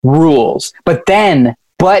rules. But then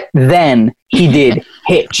he did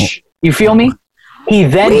Hitch. You feel me? He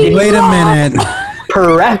then did... Wait a minute.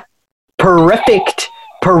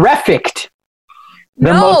 Perfect.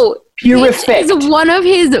 No. Hitch is one of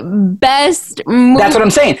his best movies. That's what I'm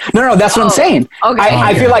saying. No, that's what I'm saying. Okay.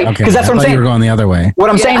 I feel like, because that's what I'm saying. You were going the other way. What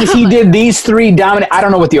I'm saying is he did these 3 dominant, I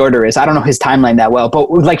don't know what the order is. I don't know his timeline that well, but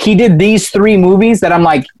like he did these 3 movies that I'm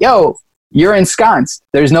like, yo, you're ensconced.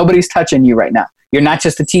 There's nobody's touching you right now. You're not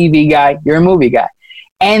just a TV guy. You're a movie guy.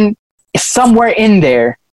 And somewhere in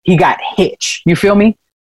there, he got Hitch. You feel me?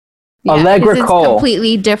 Allegra 'cause it's Cole.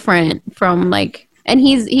 completely different from like, and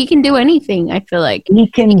he can do anything. I feel like He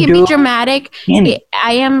can be do. dramatic. any-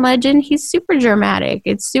 I Am Legend. He's super dramatic.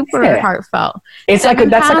 It's super Yeah. heartfelt. It's like Seven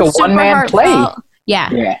that's like a Pounds, super one man play. heartfelt. Yeah.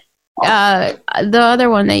 Yeah. The other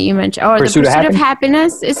one that you mentioned, or Pursuit the of Pursuit of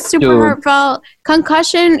Happiness, is super Dude. heartfelt.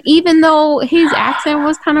 Concussion, even though his accent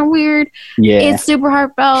was kind of weird, Yeah. it's super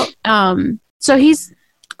heartfelt. So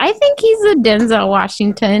I think he's the Denzel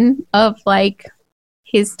Washington of like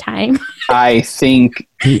his time. I think.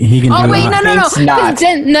 He can Oh do wait, that. no. Thinks not,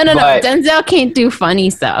 No. but- Denzel can't do funny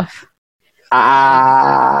stuff.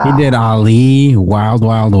 He did Ali, Wild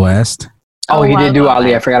Wild West, Oh, he Wild did do Wild Ali.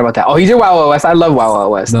 I West. forgot about that. Oh, he did Wild Wild West. I love Wild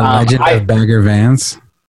Wild West. The Legend of Bagger Vance.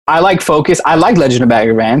 I like Focus. I like Legend of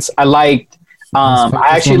Bagger Vance. I liked. Focus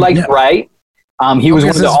I actually one- liked yeah. Bright. He was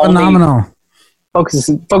one Focus of the is only. phenomenal. Focus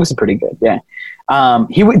is pretty good. Yeah.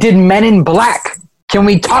 Did Men in Black. Can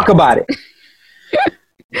we talk about it?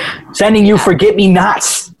 Sending you forget me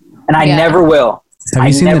nots, and I Yeah. never will. Have I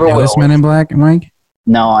you seen the never newest will. Men in Black, Mike?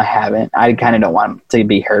 No, I haven't. I kind of don't want him to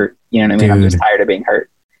be hurt. You know what I mean? I'm just Dude. tired of being hurt.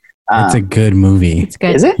 It's a good movie. It's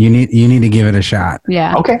good. Is it? You need to give it a shot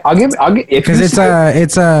Yeah. Okay, I'll give if because you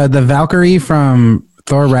it's say- the Valkyrie from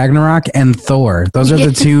Thor Ragnarok and Thor. Those are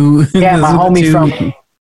the two. yeah, those my are the homie two- from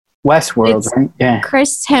Westworld, It's- right? Yeah.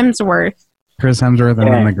 Chris Hemsworth. Chris Hemsworth and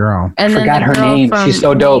Yeah. then the girl. And then Forgot the her girl name. from She's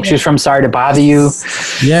so dope. She's from Sorry to Bother You.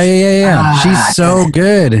 Yeah. She's so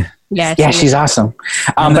good. Yeah, Yeah, she's awesome.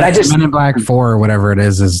 And But the I just Men in Black 4 or whatever it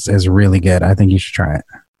is really good. I think you should try it.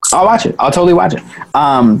 I'll watch it. I'll totally watch it.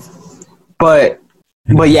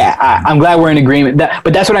 But yeah, I'm glad we're in agreement.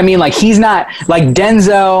 But that's what I mean. Like he's not like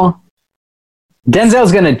Denzel.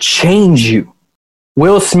 Denzel's gonna change you.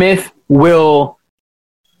 Will Smith will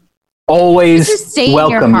always Just stay in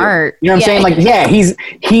welcome your you. heart. You know what I'm saying? Like, yeah,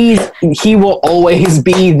 he will always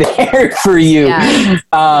be there for you.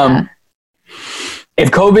 Yeah. If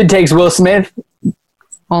COVID takes Will Smith,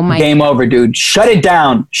 Oh my. game over, dude. Shut it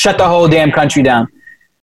down. Shut the whole damn country down.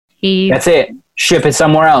 That's it. Ship it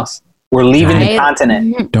somewhere else. We're leaving the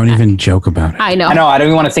continent. Don't even joke about it. I know. I know. I don't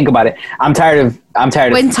even want to think about it. I'm tired of.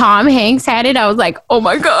 When Tom Hanks had it, I was like, "Oh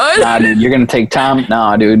my god!" Nah, dude. You're gonna take Tom?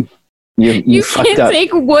 Nah, dude. You You fucked can't up.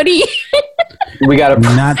 take Woody. We gotta.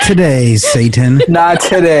 Not today, Satan. Not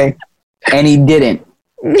today. And he didn't.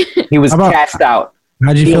 He was How about- cast out.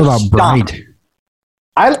 How'd you He feel was about stomped. Bright?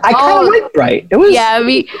 I kind Oh. of liked Bright. It was Yeah,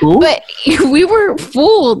 cool. but we were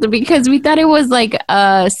fooled because we thought it was like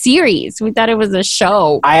a series. We thought it was a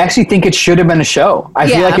show. I actually think it should have been a show. I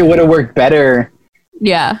feel Yeah. like it would have worked better,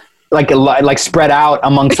 Yeah, like spread out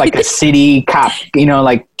amongst like a city cop,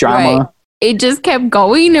 like drama. Right. It just kept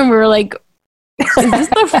going, and we were like, "Is this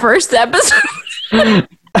the first episode?"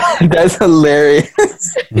 That's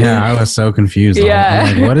hilarious. Yeah, I was so confused. Yeah.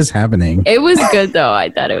 I'm like, what is happening? It was good though. I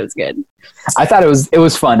thought it was good. I thought it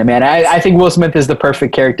was fun, man. I think Will Smith is the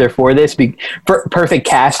perfect character for this, perfect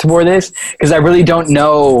cast for this, because I really don't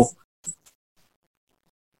know.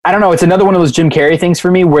 I don't know. It's another one of those Jim Carrey things for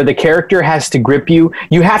me, where the character has to grip you.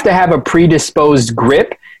 You have to have a predisposed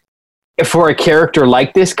grip for a character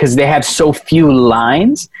like this, because they have so few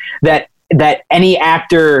lines that any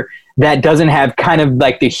actor that doesn't have kind of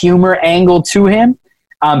like the humor angle to him.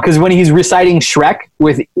 Because when he's reciting Shrek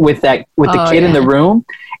with the kid in the room,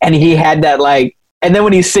 and he had that like, and then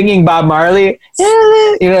when he's singing Bob Marley,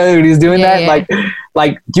 when he's doing that,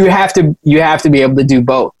 like you have to be able to do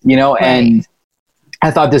both, And I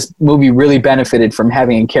thought this movie really benefited from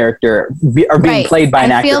having a character being played by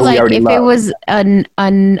an actor who we already love. If it was an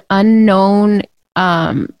unknown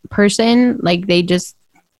person, like they just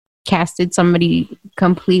casted somebody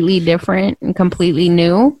completely different and completely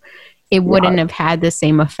new, it wouldn't have had the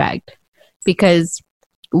same effect, because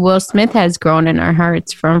Will Smith has grown in our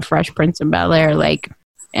hearts from Fresh Prince of Bel-Air,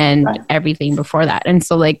 and everything before that. And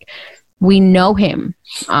so we know him.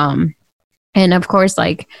 And of course,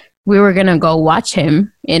 we were going to go watch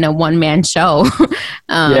him in a one-man show,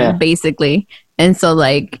 basically. And so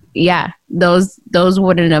those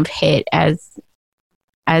wouldn't have hit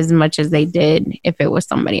as much as they did if it was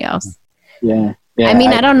somebody else. Yeah. I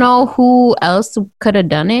mean, I don't know who else could have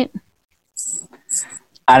done it.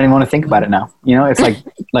 I don't even want to think about it now. It's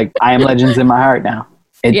like I Am Legend's in my heart now.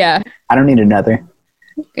 Yeah. I don't need another.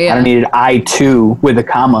 Yeah. I don't need an I-2 with a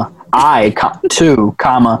comma. I-2,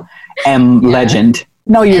 comma, am legend.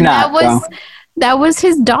 No, you're not, bro. That was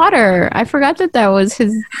his daughter. I forgot that was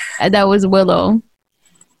Willow.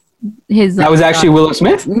 That was actually Willow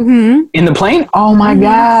Smith Mm-hmm. in the plane? Oh, my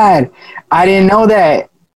God. I didn't know that.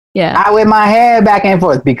 Yeah. I whip my head back and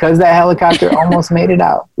forth because that helicopter almost made it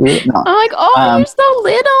out. No, I'm like, oh, you're so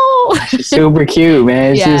little. she's super cute,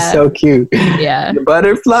 man. Yeah. She's so cute. Yeah. The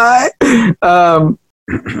butterfly.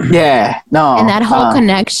 Yeah, no. And that whole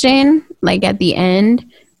connection, like at the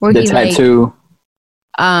end, where the he tattoo.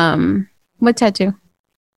 what tattoo?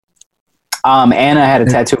 Anna had a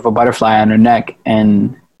tattoo of a butterfly on her neck,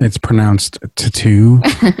 and It's pronounced tattoo.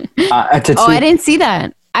 a tattoo. Oh, I didn't see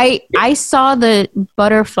that. I saw the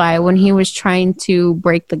butterfly when he was trying to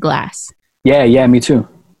break the glass. Yeah, me too.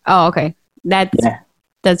 Oh, okay.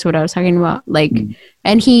 That's what I was talking about. Like,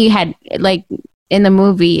 and he had like in the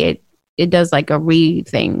movie, it does like a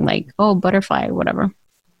thing, like, oh, butterfly, whatever.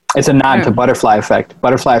 It's a nod to Butterfly Effect.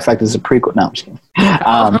 Butterfly Effect is a prequel. No, I'm just kidding.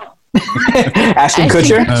 Ashton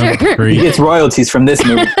Kutcher. He gets royalties from this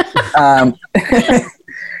movie.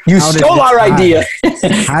 You How did stole it our tie? idea.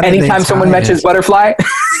 How did Anytime they someone tie mentions it? Butterfly,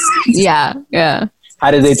 Yeah.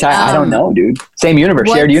 how did they tie? I don't know, dude. Same universe,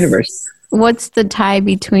 shared universe. What's the tie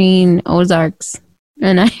between Ozarks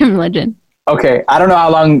and I Am Legend? Okay, I don't know how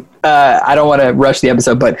long. I don't want to rush the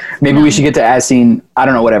episode, but maybe we should get to as scene. I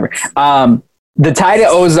don't know, whatever. The tie to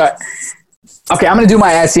Ozark. Okay, I'm gonna do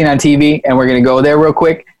my as seen on TV, and we're gonna go there real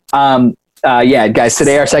quick. Yeah, guys,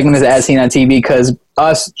 today our segment is as seen on TV because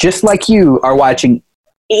us, just like you, are watching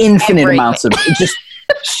infinite amounts of just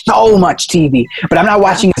so much TV. But I'm not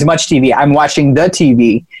watching as much TV. I'm watching the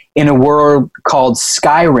TV in a world called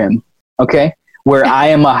Skyrim. Okay, where I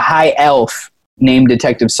am a high elf named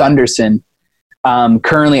Detective Sunderson.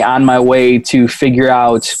 Currently on my way to figure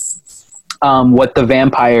out what the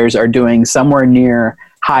vampires are doing somewhere near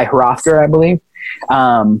High Hrofter, I believe.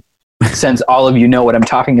 Since all of you know what I'm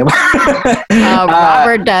talking about.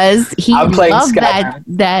 Robert does. He I'm playing loved Skyrim.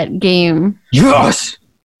 that game. Yes!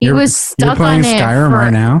 He was You're stuck playing on it Skyrim right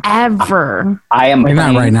now. Ever. I am Like, not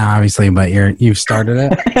playing- right now, obviously, but you've started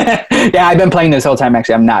it. Yeah, I've been playing this whole time.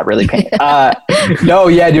 Actually, I'm not really paying. No,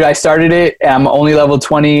 yeah, dude, I started it. I'm only level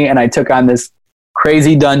 20, and I took on this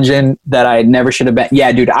crazy dungeon that I never should have been.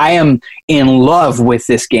 Yeah, dude, I am in love with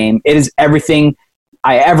this game. It is everything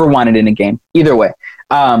I ever wanted in a game. Either way,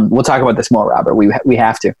 we'll talk about this more, Robert. We have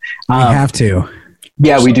to. We have to.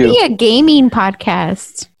 Yeah, we do. Be a gaming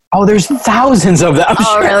podcast. Oh, there's thousands of them. I'm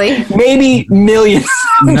Oh, sure. really? Maybe millions.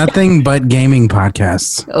 Nothing but gaming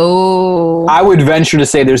podcasts. Oh. I would venture to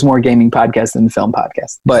say there's more gaming podcasts than film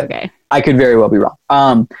podcasts, but Okay. I could very well be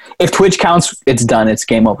wrong. If Twitch counts, it's done. It's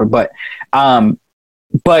game over. But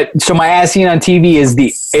so my as seen on TV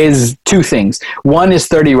is two things. One is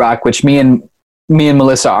 30 Rock, which me and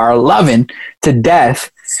Melissa are loving to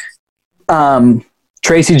death.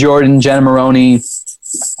 Tracy Jordan, Jenna Maroney.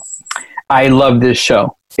 I love this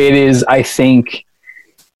show. It is, I think,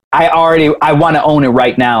 I want to own it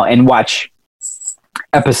right now and watch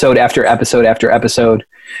episode after episode after episode.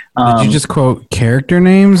 Did you just quote character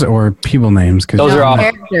names or people names? 'Cause Those are all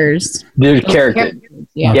characters. the characters.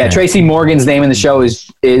 Yeah. Yeah, Okay. Tracy Morgan's name in the show is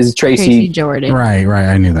Tracy Tracy Jordan. Right,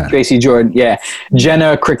 I knew that. Tracy Jordan. Yeah, Jen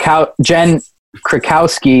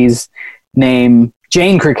Krakowski's name.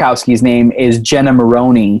 Jane Krakowski's name is Jenna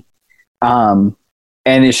Maroney.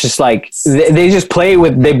 And it's just like they just play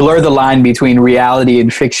with, they blur the line between reality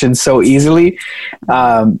and fiction so easily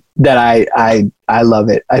that I love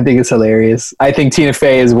it. I think it's hilarious. I think Tina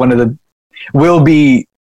Fey is will be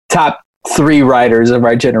top 3 writers of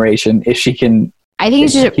our generation if she can. I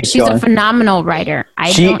think Keep she's going. a phenomenal writer.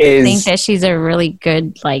 I She don't is- think that she's a really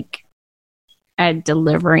good, like, at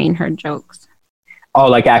delivering her jokes. Oh,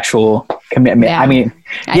 like actual commitment. Yeah. I mean,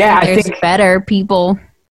 I yeah, think I there's think better people.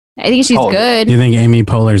 I think she's Oh, good. Do you think Amy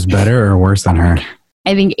Poehler's better or worse than her?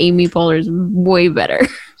 I think Amy Poehler's way better.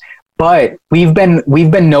 but we've been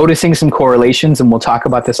noticing some correlations, and we'll talk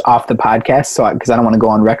about this off the podcast. So, because I don't want to go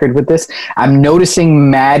on record with this, I'm noticing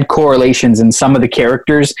mad correlations in some of the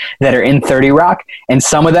characters that are in 30 Rock, and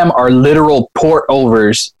some of them are literal port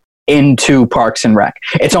overs into Parks and Rec.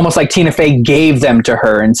 It's almost like Tina Fey gave them to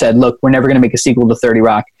her and said, "Look, we're never going to make a sequel to 30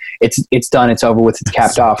 Rock. It's done. It's over with. It's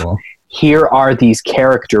capped So off. cool. Here are these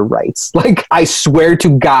character rights." Like, I swear to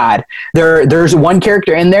God, there's one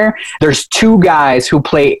character in there. There's 2 guys who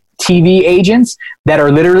play TV agents that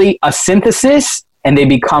are literally a synthesis, and they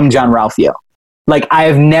become John Ralphio. Like, I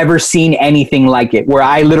have never seen anything like it, where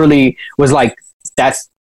I literally was like, that's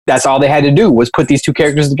all they had to do was put these 2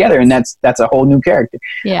 characters together, and that's a whole new character.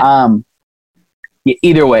 Yeah.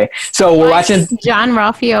 Either way. So we're watching John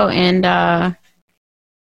Ralphio and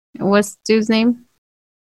what's dude's name?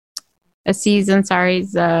 Aziz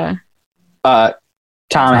Ansari's Tom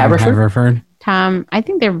Haverford. Haverford. Tom. I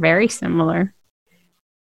think they're very similar.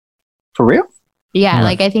 For real? Yeah, Yeah.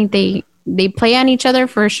 like I think they play on each other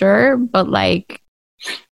for sure, but like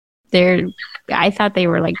I thought they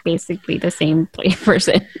were like basically the same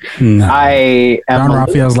person. No. I am. John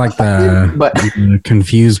Raphael's like the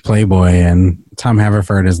confused playboy, and Tom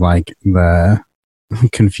Haverford is like the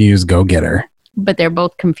confused go-getter. But they're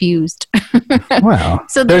both confused. Well,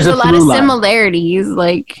 So there's a lot of through line. similarities.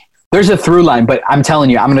 Like, There's a through line, but I'm telling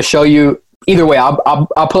you, I'm going to show you. Either way, I'll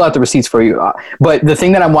pull out the receipts for you. But the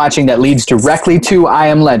thing that I'm watching that leads directly to I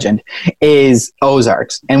Am Legend is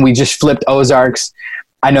Ozarks, and we just flipped Ozarks.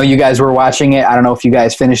 I know you guys were watching it. I don't know if you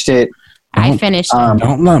guys finished it. I finished.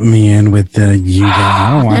 don't let me in with the you guys. I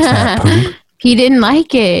don't watch that poop. He didn't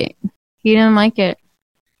like it.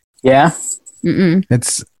 Yeah. Mm-mm.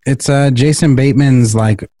 It's Jason Bateman's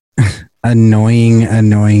like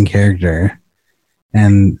annoying character,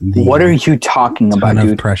 and What are you talking about, ton of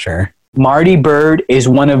dude? pressure. Marty Bird is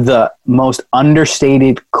one of the most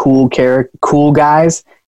understated cool guys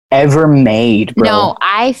ever made, bro. No,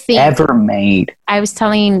 I think Ever made. I was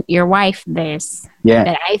telling your wife this, Yeah.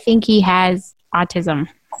 that I think he has autism.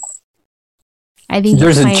 I think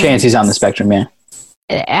There's a chance he's on the spectrum, yeah.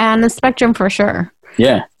 on the spectrum for sure.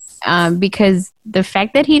 Yeah. Because the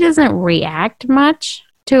fact that he doesn't react much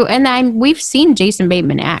to, and we've seen Jason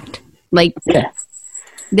Bateman act like, Yeah.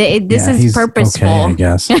 This is he's purposeful. okay, I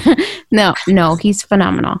guess. No, he's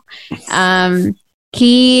phenomenal.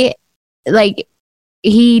 He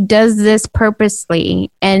does this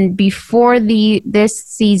purposely, and before this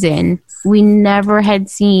season, we never had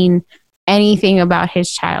seen anything about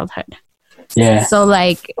his childhood. Yeah. So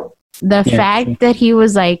like the fact that he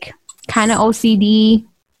was like kind of OCD,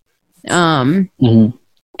 Mhm.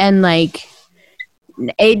 and like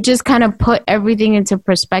it just kind of put everything into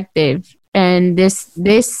perspective. And this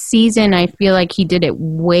season, I feel like he did it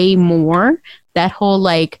way more. That whole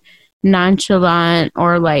like nonchalant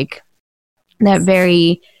or like that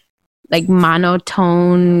very like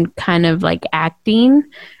monotone kind of like acting,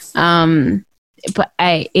 but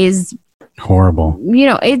is Horrible.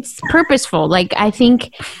 it's purposeful. Like I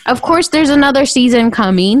think, of course, there's another season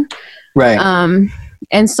coming, Right.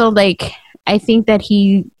 and so like I think that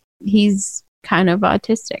he's kind of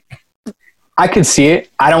autistic. I could see it.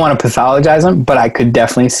 I don't want to pathologize him, but I could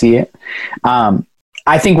definitely see it.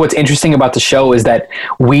 I think what's interesting about the show is that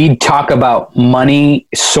we talk about money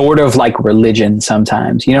sort of like religion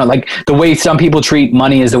sometimes. Like the way some people treat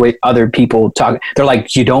money is the way other people talk. They're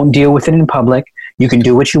like, you don't deal with it in public. You can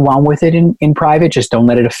do what you want with it in private. Just don't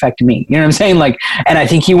let it affect me. You know what I'm saying? Like, and I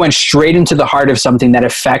think he went straight into the heart of something that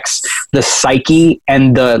affects the psyche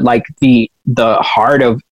and the heart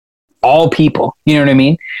of all people. You know what I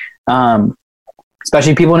mean?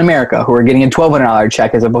 Especially people in America who are getting a $1,200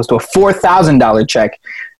 check as opposed to a $4,000 check,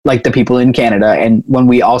 like the people in Canada. And when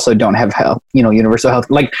we also don't have health, universal health,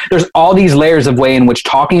 like there's all these layers of way in which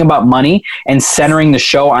talking about money and centering the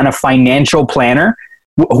show on a financial planner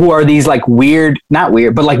who are these like not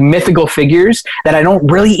weird, but like mythical figures that I don't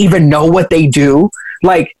really even know what they do.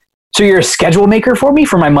 Like, so you're a schedule maker for me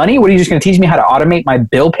for my money? What are you just going to teach me how to automate my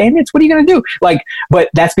bill payments? What are you going to do? Like, but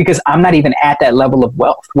that's because I'm not even at that level of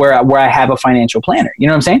wealth where I have a financial planner. You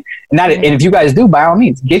know what I'm saying? And if you guys do, by all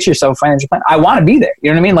means, get yourself a financial planner. I want to be there.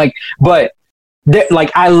 You know what I mean? Like, but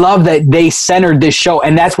I love that they centered this show.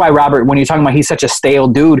 And that's why, Robert, when you're talking about he's such a stale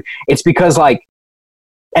dude, it's because like,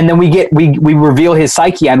 and then we reveal his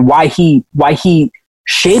psyche and why he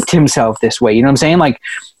shaped himself this way. You know what I'm saying? Like,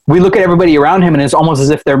 we look at everybody around him and it's almost as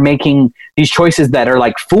if they're making these choices that are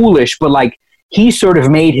like foolish, but like he sort of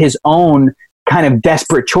made his own kind of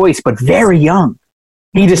desperate choice, but very young.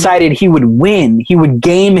 He decided he would win. He would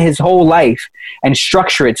game his whole life and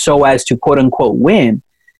structure it so as to quote unquote win,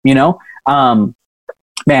 man,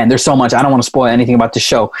 there's so much. I don't want to spoil anything about the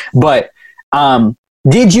show, but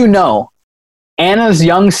did you know Anna's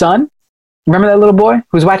young son, remember that little boy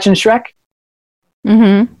who's watching Shrek?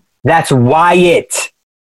 Mm-hmm. That's Wyatt.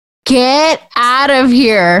 Get out of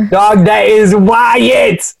here. Dog, that is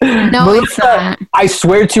Wyatt. No, Melissa, it's not. I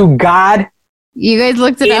swear to God, You guys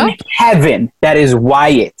looked it in up? heaven, that is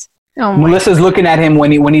Wyatt. Oh my. Melissa's looking at him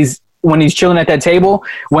when he's chilling at that table,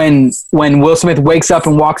 when Will Smith wakes up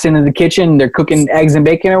and walks into the kitchen, they're cooking eggs and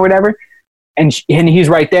bacon or whatever, and he's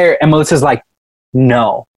right there, and Melissa's like,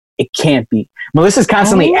 no, it can't be. Melissa's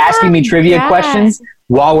constantly asking me trivia questions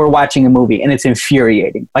while we're watching a movie, and it's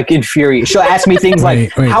infuriating. She'll ask me things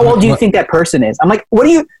like, how old do you think that person is? I'm like, what do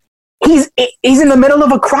you, he's in the middle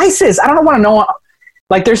of a crisis. I don't want to know.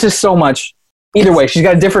 Like, there's just so much. Either way, she's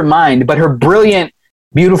got a different mind, but her brilliant,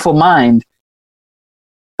 beautiful mind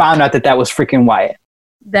found out that was freaking Wyatt.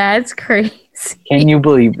 That's crazy. Can you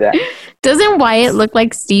believe that? Doesn't Wyatt look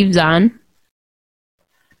like Steve Zahn?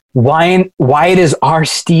 Wyatt is our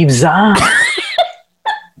Steve Zahn.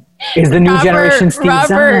 is the new generation Steve Robert,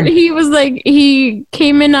 Zahn. he was like, he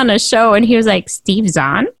came in on a show and he was like, Steve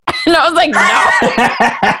Zahn? And I was like, no.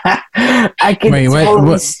 I can Wait,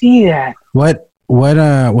 totally see that.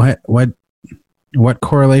 What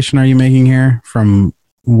correlation are you making here from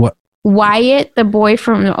what? Wyatt, the boy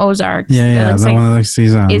from the Ozarks, Yeah, the one that looks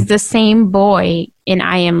season is the same boy in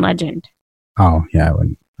I Am Legend. Oh yeah, I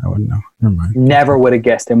wouldn't know. Never mind. Never would have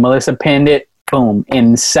guessed it. Melissa pinned it, boom,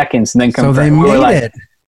 in seconds, and then So they confirmed. made it.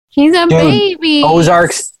 He's a baby.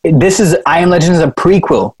 Ozarks. This is I Am Legend is a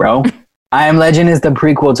prequel, bro. I Am Legend is the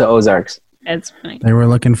prequel to Ozarks. That's funny. They were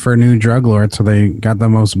looking for a new drug lord, so they got the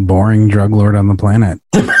most boring drug lord on the planet.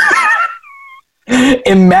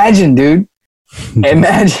 Imagine, dude.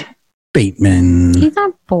 Imagine. Bateman. He's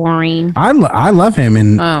not boring. I love him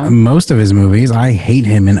in most of his movies. I hate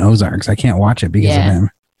him in Ozarks. I can't watch it because of him.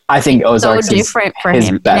 I think Ozarks so different for his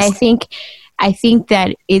him, best. and I think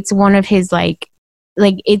that it's one of his like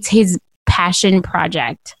it's his passion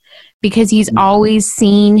project because he's always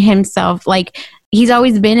seen himself like he's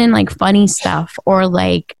always been in like funny stuff or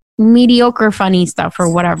like mediocre funny stuff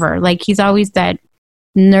or whatever. Like he's always that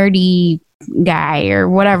nerdy guy or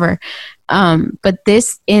whatever. But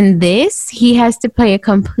in this, he has to play a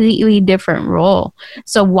completely different role.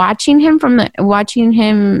 So watching him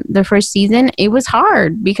the first season, it was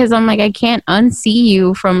hard because I'm like, I can't unsee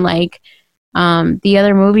you from like the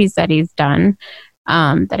other movies that he's done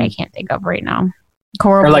that I can't think of right now.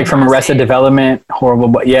 Horrible or like from Arrested Development, horrible,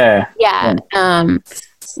 but yeah.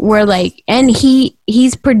 Where like, and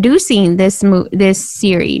he's producing this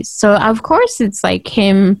series, so of course it's like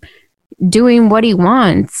him doing what he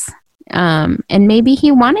wants. And maybe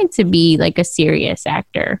he wanted to be like a serious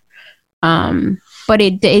actor. But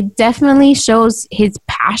it definitely shows his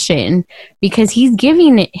passion because he's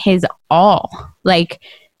giving it his all. Like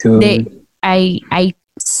Dude.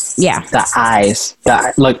 Yeah. The eyes.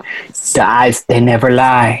 The eyes, they never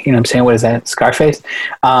lie. You know what I'm saying? What is that? Scarface?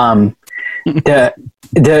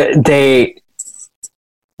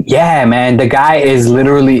 Yeah, man, the guy is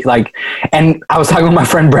literally like, and I was talking with my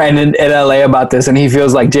friend Brandon in LA about this, and he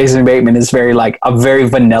feels like Jason Bateman is very like a very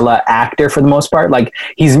vanilla actor for the most part. Like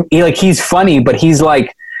he's funny, but he's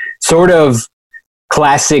like sort of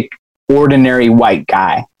classic ordinary white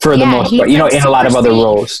guy for the most part, you know, in a lot of other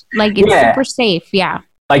roles. Like it's super safe,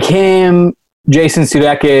 like him, Jason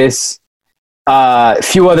Sudeikis, a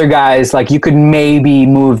few other guys, like you could maybe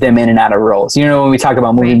move them in and out of roles. You know, when we talk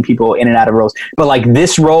about moving people in and out of roles, but like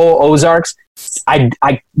this role, Ozarks,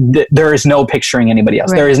 there is no picturing anybody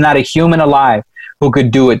else. Right. There is not a human alive who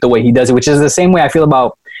could do it the way he does it, which is the same way I feel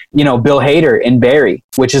about, you know, Bill Hader in Barry,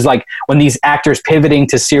 which is like when these actors pivoting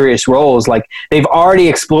to serious roles, like they've already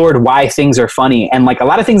explored why things are funny. And like a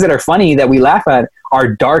lot of things that are funny that we laugh at are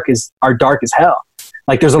dark as hell.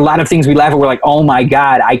 Like there's a lot of things we laugh at. We're like, oh my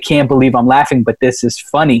God, I can't believe I'm laughing, but this is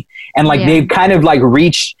funny. And like they've kind of like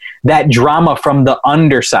reached that drama from the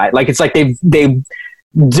underside. Like it's like they've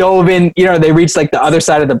dove in, you know, they reached like the other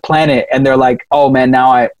side of the planet, and they're like, oh man,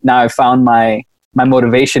 now I found my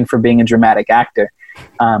motivation for being a dramatic actor.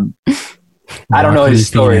 I don't know his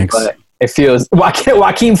story, Phoenix. But it feels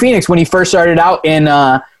Joaquin Phoenix when he first started out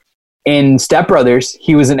in Step Brothers,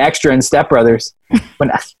 he was an extra in Step Brothers.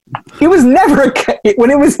 He was never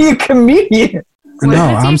when it was he a comedian. No,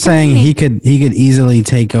 I'm saying he could easily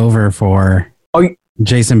take over for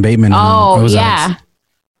Jason Bateman. Oh yeah.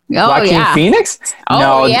 Joaquin Phoenix?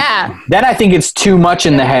 Oh yeah. Then I think it's too much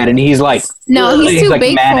in the head, and he's like, no, he's too like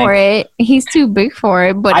big manic. For it. He's too big for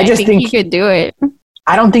it, but I just think he could do it.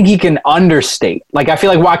 I don't think he can understate. Like I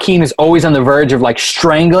feel like Joaquin is always on the verge of like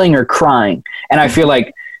strangling or crying, and I feel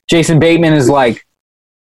like Jason Bateman is like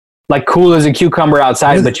cool as a cucumber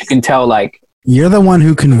outside, but you can tell like you're the one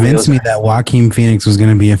who convinced me that Joaquin Phoenix was going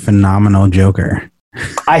to be a phenomenal Joker.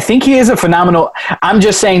 I think he is a phenomenal. I'm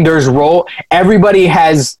just saying there's everybody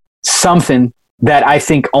has something that I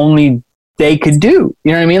think only they could do.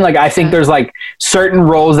 You know what I mean? Like I think there's like certain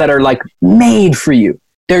roles that are like made for you.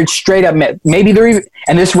 They're straight up maybe they're even,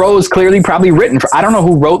 and this role is clearly probably written for, I don't know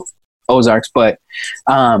who wrote Ozarks, but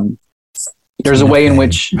there's a way in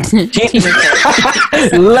which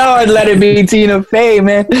Lord, let it be Tina Fey,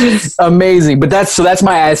 man. Amazing. But that's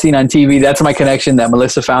my ass scene on TV. That's my connection that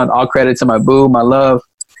Melissa found. All credit to my boo, my love,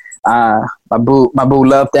 my boo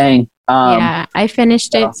love thing. Yeah, I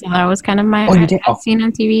finished it, so that was kind of my ass scene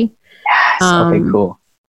on TV. Yes. Okay, cool.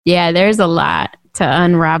 Yeah, there's a lot to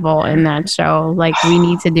unravel in that show. Like we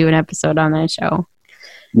need to do an episode on that show.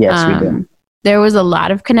 Yes, we do. There was a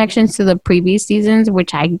lot of connections to the previous seasons,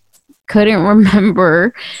 which I couldn't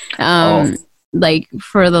remember like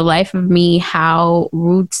for the life of me how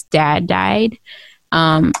Ruth's dad died.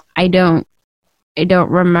 I don't I don't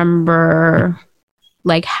remember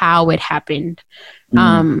like how it happened.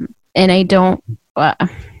 And I don't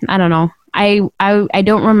know. I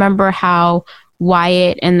don't remember how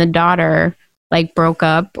Wyatt and the daughter like broke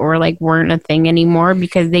up or like weren't a thing anymore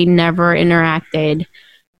because they never interacted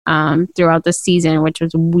throughout the season, which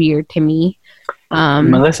was weird to me.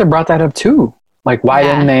 Melissa brought that up too. Like, why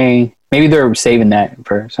didn't they? Maybe they're saving that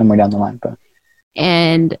for somewhere down the line. But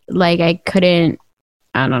and like I couldn't.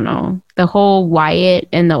 I don't know. The whole Wyatt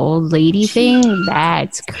and the old lady thing,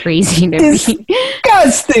 that's crazy to me.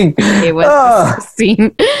 Disgusting. It was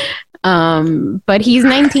disgusting. But he's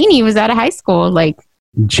 19. He was out of high school. Like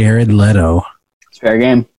Jared Leto. It's fair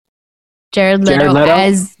game. Jared Leto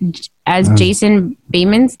as Jason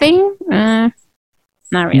Bateman's thing? Not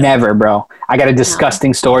really. Never, bro. I got a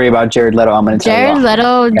disgusting story about Jared Leto. I'm going to tell you. Jared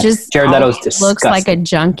Leto Jared Leto's disgusting. Looks like a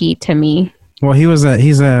junkie to me. Well,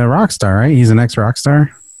 he's a rock star, right? He's an ex-rock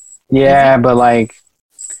star. Yeah, but like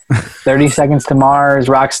 30 Seconds to Mars,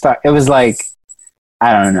 rock star. It was like,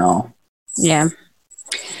 I don't know. Yeah.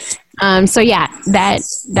 So yeah, that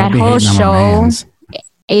whole show,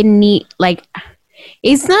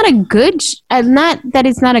 it's not a good. Not that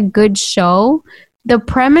it's not a good show. The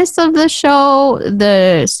premise of the show,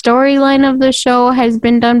 the storyline of the show has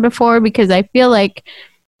been done before because I feel like,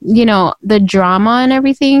 you know, the drama and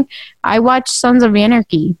everything. I watched Sons of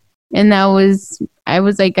Anarchy, and I was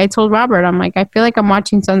like, I told Robert, I'm like, I feel like I'm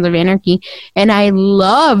watching Sons of Anarchy, and I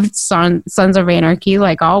loved Sons of Anarchy.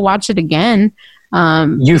 Like, I'll watch it again.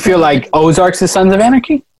 You feel like Ozark's is Sons of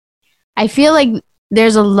Anarchy? I feel like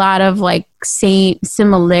there's a lot of like same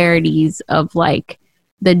similarities of like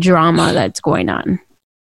the drama that's going on.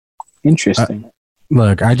 Interesting.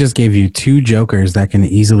 Look, I just gave you two jokers that can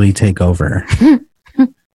easily take over.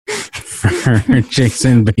 For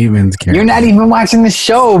Jason Bateman's character. You're not even watching the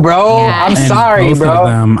show, bro. Yeah. I'm sorry, bro.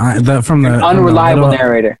 From the unreliable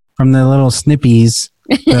narrator. From the little snippies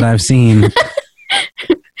that I've seen.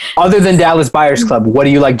 Other than Dallas Buyers Club, what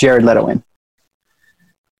do you like Jared Leto in?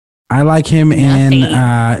 I like him in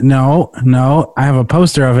no, I have a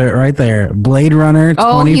poster of it right there. Blade Runner 2049.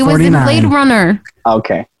 Oh, he was in Blade Runner.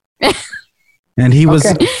 Okay. And he was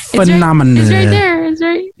phenomenal. It's right there. It's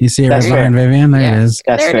right. You see it right behind Vivian? There it is.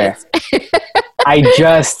 That's fair.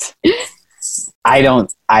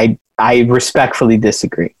 I respectfully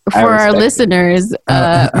disagree. For our listeners,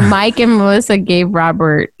 Mike and Melissa gave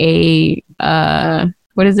Robert a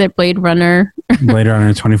what is it? Blade Runner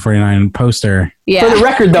 2049 poster. Yeah. For the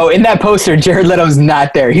record, though, in that poster, Jared Leto's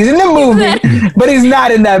not there. He's in the movie, but he's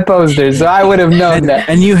not in that poster. So I would have known that.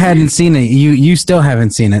 And you hadn't seen it. You still haven't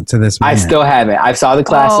seen it to this moment. I still haven't. I saw the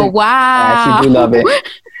classic. Oh, wow. I actually do love it.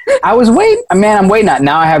 I was waiting. Man, I'm waiting.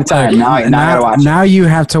 Now I have time. Now I gotta watch it. Now you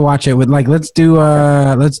have to watch it with let's do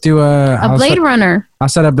a Blade Runner. I'll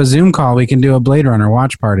set up a Zoom call. We can do a Blade Runner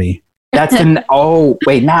watch party. That's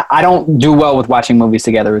I don't do well with watching movies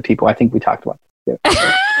together with people. I think we talked about it.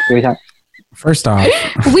 Did we talk? First off,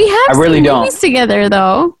 we have I really don't. movies together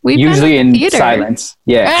though. We've usually in silence.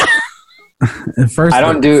 Yeah. First,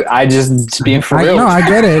 I just being for real. No, I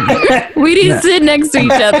get it. We didn't sit next to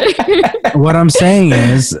each other. What I'm saying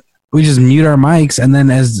is we just mute our mics, and then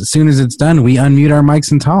as soon as it's done, we unmute our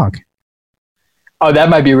mics and talk. Oh, that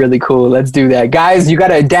might be really cool. Let's do that. Guys, you got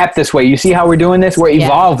to adapt this way. You see how we're doing this? We're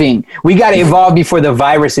evolving. We got to evolve before the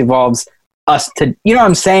virus evolves us to, you know what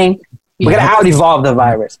I'm saying? We got to out-evolve the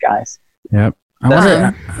virus, guys. Yep. I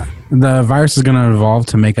wonder, the virus is going to evolve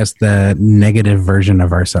to make us the negative version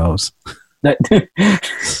of ourselves. The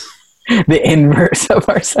inverse of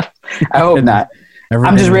ourselves. I hope not.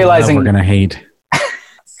 I'm just realizing we're going to hate.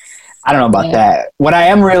 I don't know about that. What I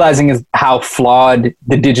am realizing is how flawed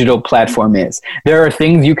the digital platform is. There are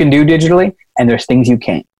things you can do digitally, and there's things you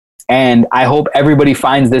can't. And I hope everybody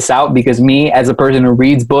finds this out, because me, as a person who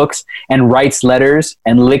reads books and writes letters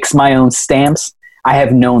and licks my own stamps, I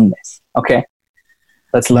have known this. Okay?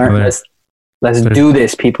 Let's learn this. Let's do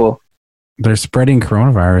this, people. They're spreading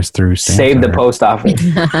coronavirus through stamps. Save the post office.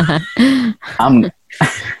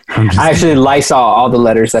 I actually Lysol all the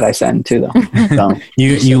letters that I send too, though. So.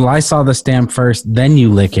 You Lysol the stamp first, then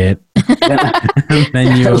you lick it,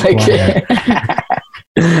 then you lick it.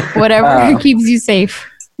 Whatever keeps you safe.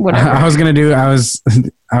 Whatever. I was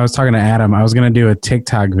talking to Adam. I was gonna do a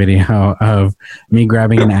TikTok video of me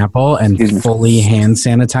grabbing an apple and fully hand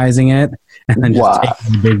sanitizing it, and then just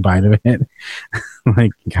taking a big bite of it.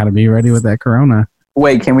 Like, gotta be ready with that Corona.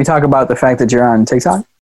 Wait, can we talk about the fact that you're on TikTok?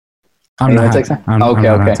 I'm not. Okay. I'm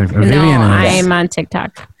on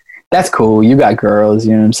TikTok. That's cool. You got girls.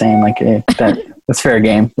 You know what I'm saying? Like that's fair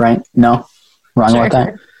game, right? No, wrong about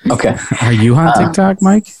that. Okay. Are you on TikTok,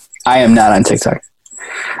 Mike? I am not on TikTok.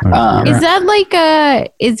 Is that like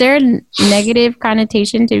is there a negative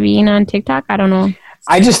connotation to being on TikTok? I don't know.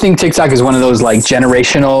 I just think TikTok is one of those like new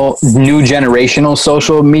generational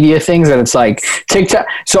social media things that it's like TikTok.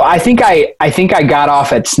 So I think I got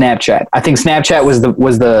off at Snapchat. I think Snapchat was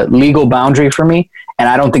the legal boundary for me, and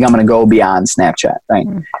I don't think I'm going to go beyond Snapchat. Right?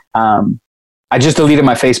 I just deleted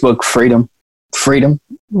my Facebook. Freedom.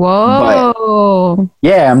 Whoa. But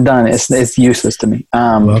yeah, I'm done. It's useless to me.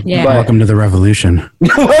 Welcome to the revolution.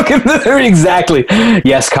 Welcome to exactly.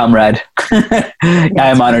 Yes, comrade. I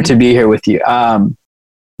am honored to be here with you.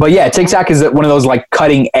 But yeah, TikTok is one of those like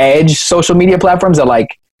cutting edge social media platforms that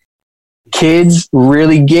like kids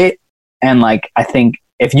really get. And like, I think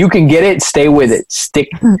if you can get it, stay with it, stick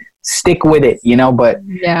with it, you know, but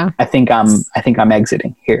yeah, I think I'm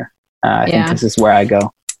exiting here. I think this is where I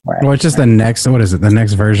go. Well, it's just the next, what is it? The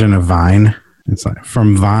next version of Vine. It's like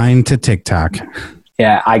from Vine to TikTok.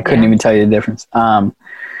 Yeah. I couldn't even tell you the difference. But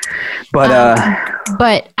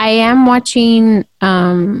I am watching,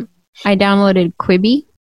 I downloaded Quibi.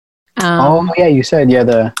 yeah, you said,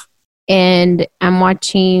 and I'm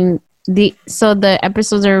watching the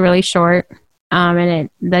episodes are really short. And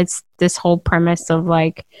that's this whole premise of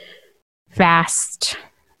like fast,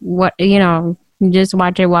 you just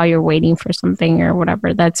watch it while you're waiting for something or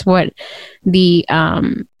whatever. That's what the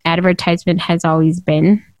advertisement has always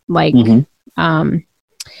been like.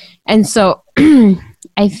 And so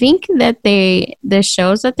I think that the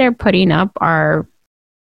shows that they're putting up are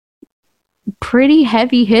pretty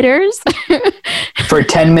heavy hitters for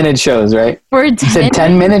 10-minute shows, right? For you said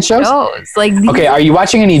 10-minute shows? Like okay, are you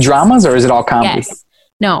watching any dramas or is it all comedy? Yes.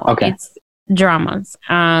 No, okay. It's dramas.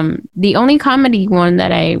 The only comedy one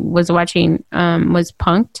that I was watching was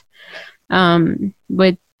Punk'd, and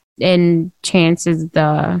Chance is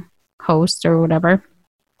the host or whatever.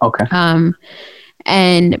 Okay.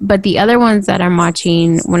 But the other ones that I'm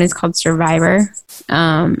watching, one is called Survivor,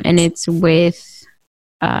 and it's with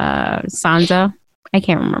Sansa. I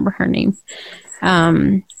can't remember her name.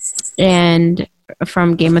 And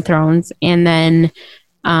from Game of Thrones, and then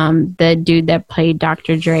the dude that played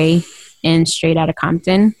Dr. Dre in Straight Outta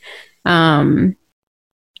Compton,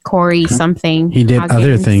 Corey something. He did Hawkins.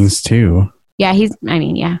 Other things too.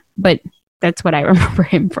 Yeah, but that's what I remember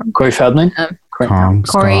him from. Corey Feldman?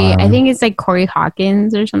 Corey, I think it's like Corey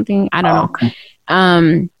Hawkins or something. I don't know. Okay.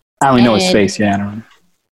 I only know his face. Yeah, I don't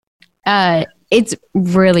know. It's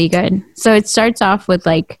really good. So it starts off with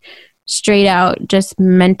like straight out just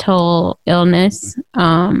mental illness.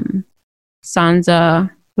 Sansa,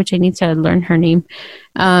 which I need to learn her name.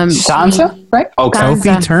 Sansa, right? Okay.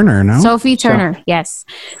 Sophie Turner, no? Sophie Turner, yes.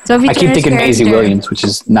 Sophie I keep thinking Maisie Williams, which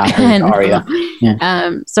is not her, Arya.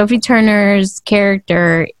 Yeah. Sophie Turner's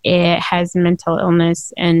character, it has mental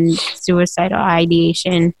illness and suicidal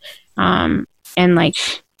ideation, and like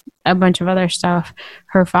a bunch of other stuff.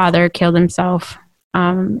 Her father killed himself,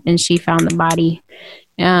 and she found the body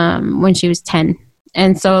when she was 10.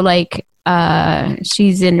 And so like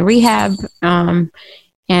she's in rehab,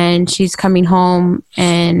 and she's coming home,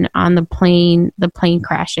 and on the plane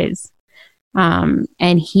crashes,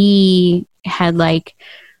 and he had like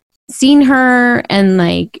seen her and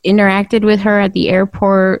like interacted with her at the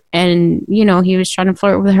airport, and he was trying to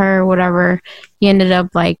flirt with her or whatever. He ended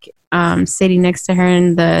up like sitting next to her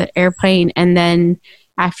in the airplane, and then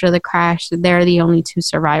after the crash, they're the only two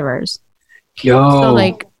survivors. So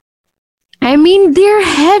like, I mean, they're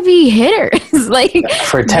heavy hitters. Like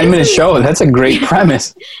for a 10-minute show, that's a great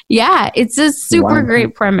premise. Yeah, it's a super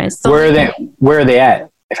great premise. So where are they at?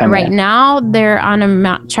 Right now, they're on a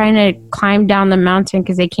mountain, trying to climb down the mountain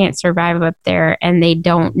because they can't survive up there, and they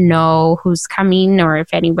don't know who's coming or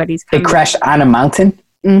if anybody's coming. They crashed on a mountain?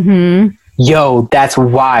 Mm-hmm. Yo, that's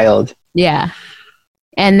wild. Yeah.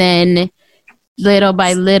 And then little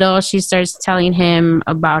by little, she starts telling him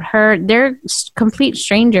about her. They're complete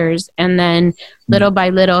strangers. And then little by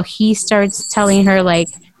little, he starts telling her, like,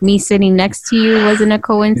 me sitting next to you wasn't a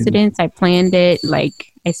coincidence. I planned it.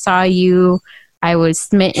 Like, I saw you. I was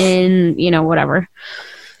smitten, whatever.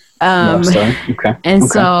 Okay. And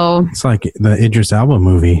so it's like the Idris Elba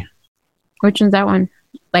movie. Which one's that one?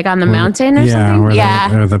 Like on the mountain or something?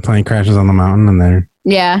 Where the plane crashes on the mountain and they're...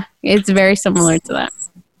 Yeah, it's very similar to that.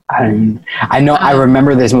 I know. I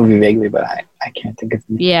remember this movie vaguely, but I can't think of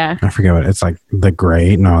it. Yeah. I forget what it's like. The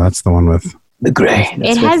Gray? No, that's the one with... The Gray.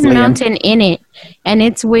 It has a mountain in it, and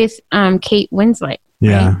it's with Kate Winslet.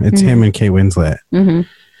 Yeah, right? It's him and Kate Winslet. Mm-hmm.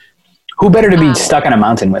 Who better to be stuck on a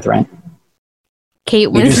mountain with, right? Kate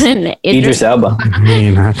Winslet. Idris Elba. I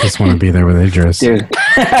mean, I just want to be there with Idris. Dude.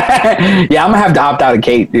 Yeah, I'm going to have to opt out of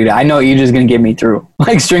Kate, dude. I know Idris is going to get me through.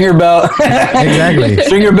 Like Stringer Bell. Exactly.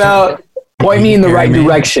 Stringer Bell, Point me in the Carry right me.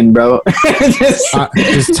 direction, bro. Just,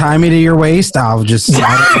 Just tie me to your waist. I'll just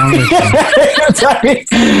slide it down with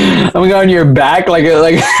you. I'm going on your back like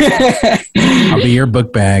I'll be your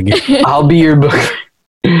book bag. I'll be your book.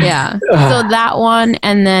 Yeah. So that one,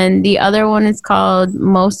 and then the other one is called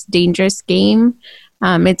Most Dangerous Game.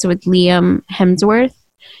 It's with Liam Hemsworth,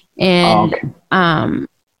 and okay.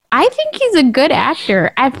 I think he's a good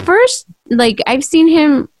actor. At first, like I've seen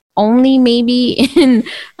him only maybe in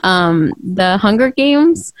the Hunger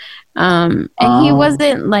Games, and he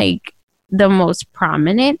wasn't like the most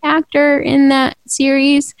prominent actor in that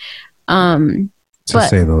series. To But-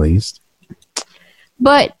 say the least.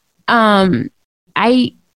 But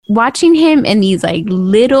I watching him in these like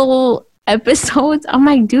little episodes, I'm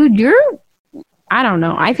like, dude, I don't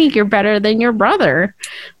know. I think you're better than your brother.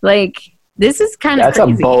 Like, this is kind of That's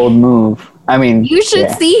crazy. a bold move. I mean, You should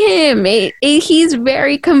yeah. see him. He's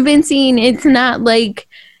very convincing. It's not like,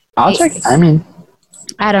 I'll check. I mean,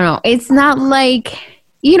 I don't know. It's not like,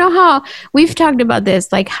 you know how we've talked about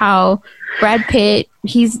this, like how Brad Pitt,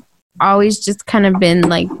 he's always just kind of been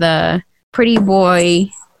like the pretty boy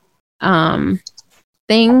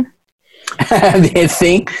thing. his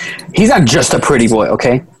thing. He's not just a pretty boy,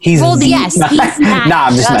 okay? He's Well, the- yes, he's not Nah,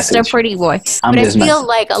 I'm just just messing a with you. pretty boy. I'm But I just feel messing.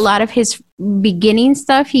 like a lot of his beginning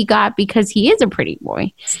stuff he got because he is a pretty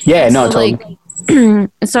boy. Yeah, no, So, totally. like,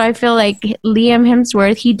 so I feel like Liam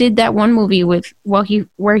Hemsworth, he did that one movie with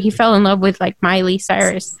where he fell in love with like Miley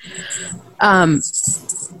Cyrus. I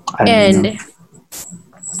don't know.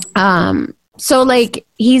 And so like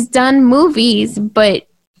he's done movies, but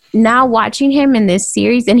now watching him in this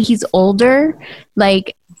series and he's older,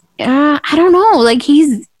 like I don't know, like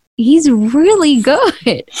he's really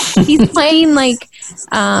good. He's playing like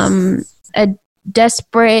a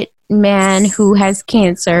desperate man who has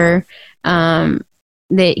cancer,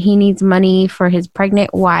 that he needs money for his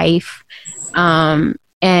pregnant wife,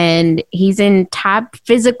 and he's in top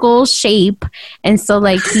physical shape, and so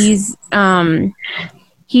like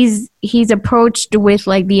he's approached with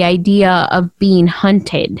like the idea of being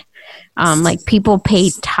hunted. Like people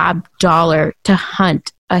pay top dollar to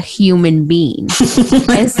hunt a human being.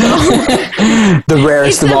 And so The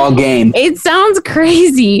rarest of all game. it sounds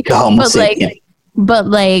crazy, The Homo but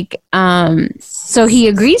like sapien. so he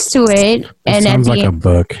agrees to it, It and sounds like a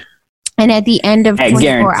book. at the end of Hey, 24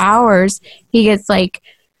 guarantee. hours, he gets like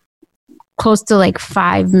close to like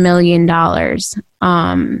 $5 million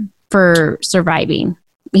for surviving.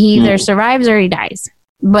 He either survives or he dies.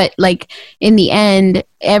 But like in the end,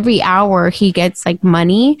 every hour he gets like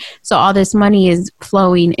money. So all this money is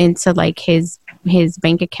flowing into like his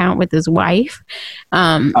bank account with his wife.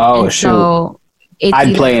 Oh, and shoot. So it's I'd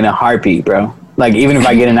either- play in a heartbeat, bro. Like, even if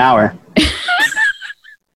I get an hour.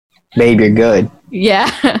 Babe, you're good.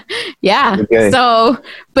 Yeah. Yeah. Okay. So,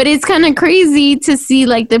 but it's kind of crazy to see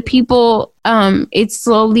like the people, it's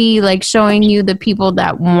slowly like showing you the people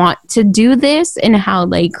that want to do this and how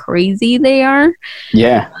like crazy they are.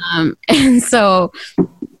 Yeah. And so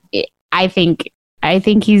I think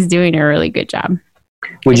he's doing a really good job.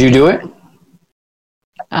 Would you do it?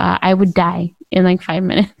 I would die in like 5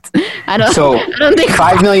 minutes. I don't think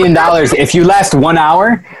 $5 million. If you last 1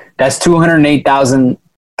 hour, that's 208,000.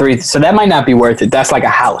 So that might not be worth it. That's like a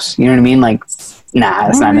house. You know what I mean? Like, nah,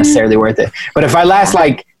 that's not necessarily worth it. But if I last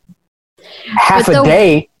like half But a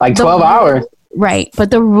day, like 12 hours. Right. But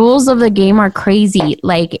the rules of the game are crazy.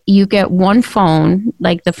 Like you get one phone,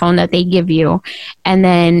 like the phone that they give you, and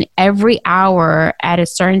then every hour at a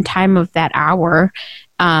certain time of that hour,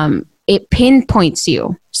 it pinpoints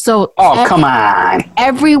you. So Oh, come on.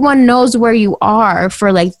 everyone knows where you are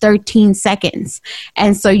for like 13 seconds.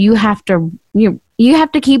 And so you have to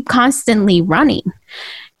keep constantly running.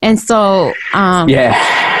 And so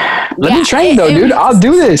Yeah. Let yeah, me train though, it dude. was- I'll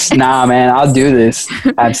do this. Nah, man, I'll do this.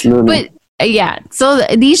 Absolutely. but yeah, so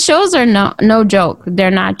these shows are no joke. They're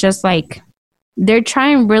not just like, they're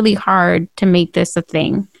trying really hard to make this a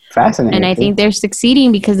thing. Fascinating. And I think they're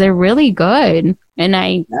succeeding because they're really good. And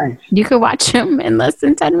Nice. you could watch them in less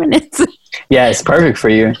than 10 minutes. Yeah, it's perfect for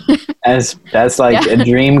you. That's like Yeah. a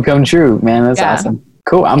dream come true, man. That's Yeah. awesome.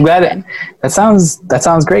 Cool. I'm glad that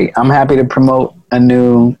sounds great. I'm happy to promote a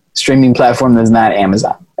new streaming platform that's not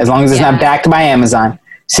Amazon. As long as it's Yeah. not backed by Amazon,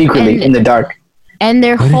 secretly And- in the dark. And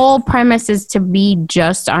their whole premise is to be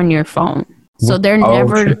just on your phone. So they're Oh,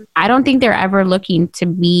 never, true. I don't think they're ever looking to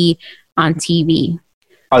be on TV.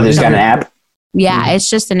 Oh, there's got an app. Yeah, it's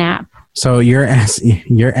just an app. So you're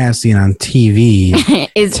asking on TV.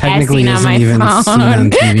 It's Technically, asking on isn't my even phone. seen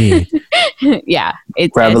on TV. Yeah,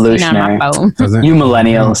 it's asking on Revolutionary. my phone. Doesn't You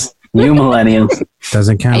millennials. You millennials.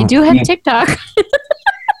 doesn't count. I do have TikTok.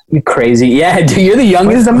 You crazy. Yeah, dude, you're the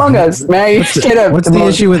youngest among us, man. You straight up What's the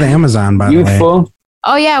issue with Amazon, by the way? youthful.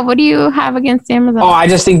 Oh yeah, what do you have against Amazon? Oh, I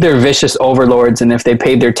just think they're vicious overlords, and if they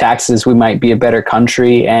paid their taxes, we might be a better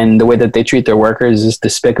country. And the way that they treat their workers is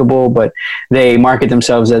despicable, but they market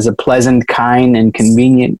themselves as a pleasant, kind, and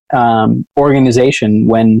convenient organization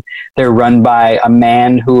when they're run by a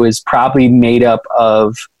man who is probably made up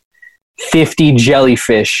of 50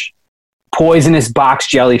 jellyfish, poisonous box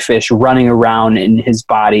jellyfish running around in his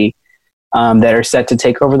body that are set to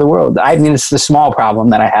take over the world. I mean, it's a small problem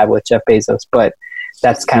that I have with Jeff Bezos, but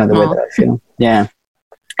that's kind of the way that I feel. Yeah.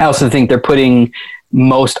 I also think they're putting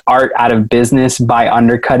most art out of business by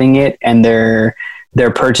undercutting it, and their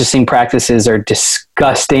purchasing practices are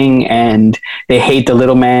disgusting, and they hate the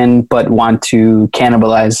little man but want to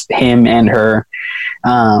cannibalize him and her.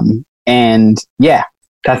 And yeah,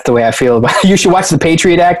 that's the way I feel about it. You should watch the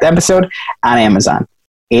Patriot Act episode on Amazon.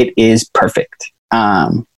 It is perfect.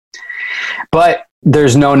 But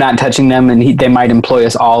there's no not touching them, and they might employ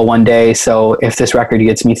us all one day. So if this record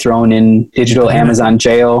gets me thrown in digital Amazon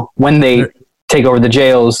jail, when they take over the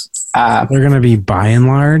jails, they're going to be by and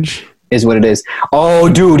large. Is what it is.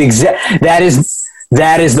 Oh, dude, that is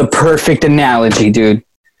the perfect analogy, dude.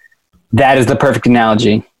 That is the perfect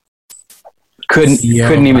analogy. Couldn't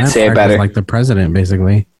even say it better. Like the president,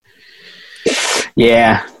 basically.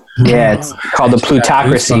 Yeah. Yeah, it's called the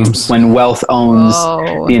plutocracy when wealth owns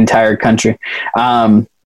the entire country. Yeah,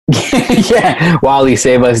 Wally,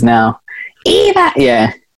 save us now. Eva!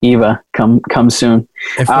 Yeah, Eva, come soon.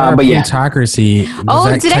 If we're a plutocracy, does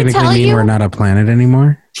that technically mean we're not a planet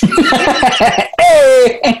anymore? I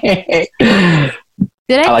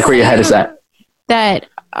like where your head is at. That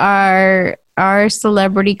our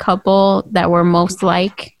celebrity couple that we're most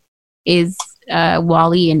like is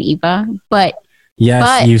Wally and Eva, but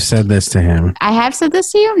yes, you said this to him. I have said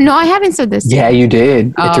this to you? No, I haven't said this to you. Yeah, you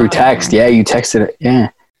did. Through text. Yeah, you texted it.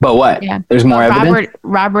 Yeah. But what? Yeah. There's more evidence?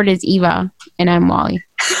 Robert is Eva, and I'm Wally.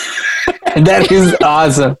 That is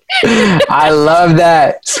awesome. I love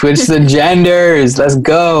that. Switch the genders. Let's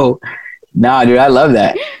go. Nah, dude, I love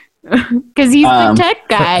that. Because he's the tech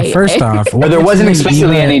guy. First off, but there wasn't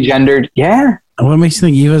explicitly any gendered. Yeah. What makes you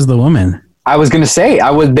think Eva's the woman? I was gonna say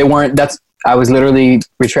I was literally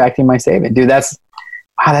retracting my statement, dude. That's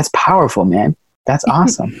powerful, man. That's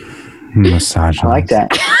awesome. Massage. I like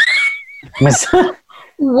that. I'm sorry.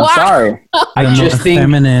 I just think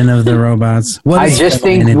feminine of the robots. I just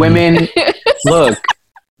think women look.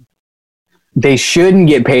 They shouldn't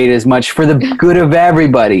get paid as much for the good of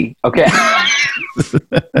everybody. Okay.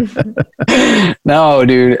 No,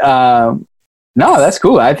 dude. No, that's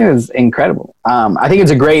cool. I think it's incredible. I think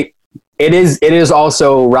it's a great. It is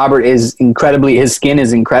also, Robert is incredibly, his skin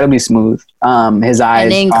is incredibly smooth. His eyes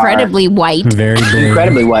and incredibly white. Very blue.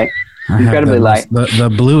 Incredibly white. Incredibly light.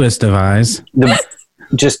 The bluest of eyes.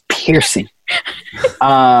 Just piercing.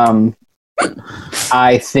 I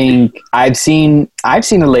think I've seen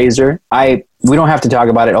a laser. We don't have to talk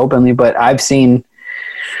about it openly, but I've seen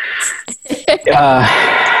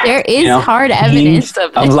there is hard evidence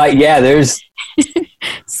of it. Like, yeah, there's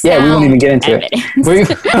yeah, we won't even get into it. We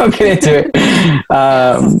won't get into it.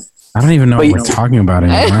 I don't even know what we're talking about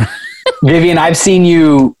anymore. Vivian, I've seen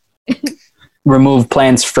you remove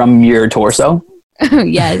plants from your torso.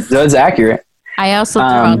 Yes. That's accurate. I also throw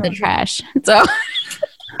out the trash. So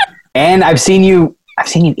and I've seen you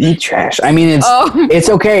eat trash. I mean, it's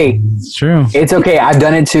okay. It's true. It's okay. I've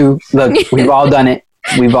done it too. Look, we've all done it.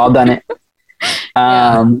 We've all done it.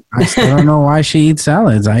 I still don't know why she eats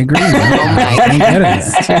salads. I agree. I don't get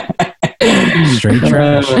it. Straight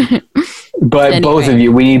trash. But anyway. Both of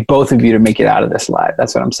you, we need both of you to make it out of this live.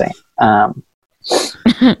 That's what I'm saying.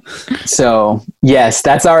 So yes,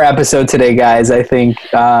 that's our episode today, guys. I think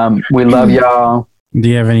we love y'all. Do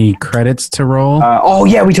you have any credits to roll? Oh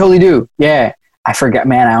yeah, we totally do. Yeah, I forgot,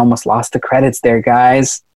 man. I almost lost the credits there,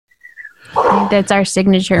 guys. That's our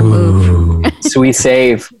signature move. Sweet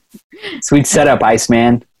save. Sweet setup,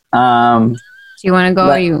 Iceman. Do you want to go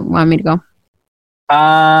or you want me to go?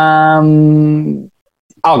 I'll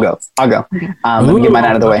go. Okay. Let me get mine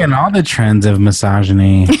out of the way. Look at all the trends of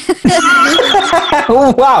misogyny.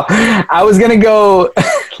 Wow. I was going to go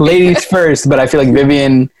ladies first, but I feel like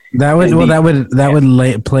Vivian... That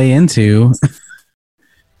would play into...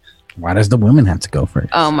 Why does the women have to go first?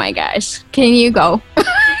 Oh my gosh. Can you go?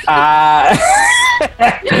 Wow.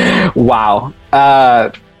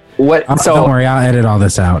 What? So don't worry, I'll edit all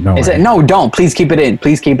this out. No, don't. Please keep it in.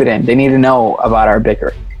 Please keep it in. They need to know about our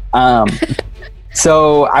bickering.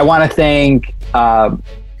 So I want to thank.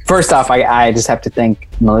 First off, I just have to thank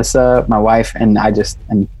Melissa, my wife, and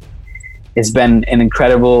it's been an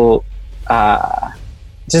incredible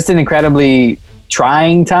just an incredibly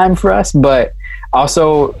trying time for us, but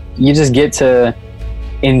also you just get to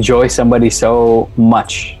enjoy somebody so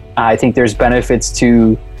much. I think there's benefits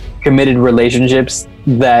to committed relationships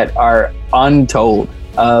that are untold,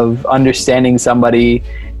 of understanding somebody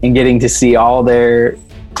and getting to see all their,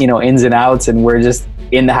 ins and outs, and we're just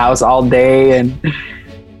in the house all day. And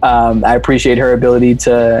I appreciate her ability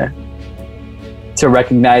to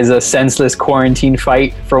recognize a senseless quarantine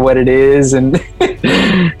fight for what it is, and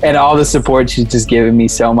and all the support she's just given me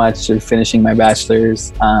so much for finishing my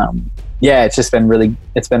bachelor's. It's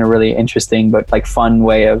been a really interesting but like fun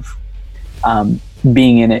way of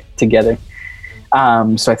being in it together.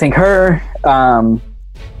 So I think her,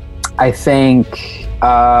 I think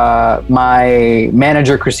my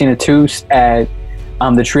manager Christina Toos at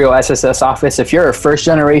the Trio SSS office. If you're a first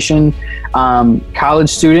generation college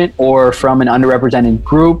student or from an underrepresented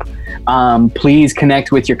group, please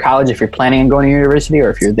connect with your college if you're planning on going to university, or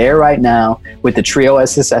if you're there right now, with the Trio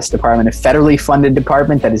SSS department, a federally funded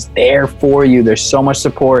department that is there for you. There's so much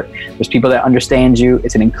support. There's people that understand you.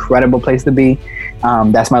 It's an incredible place to be.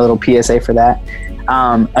 That's my little PSA for that.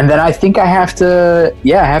 And then I think I have to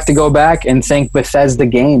go back and thank Bethesda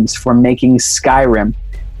Games for making Skyrim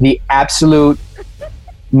the absolute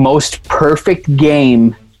most perfect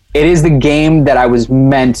game. It is the game that I was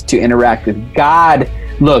meant to interact with. God,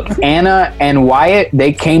 look, Anna and Wyatt,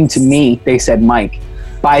 they came to me. They said, Mike,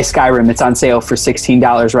 buy Skyrim. It's on sale for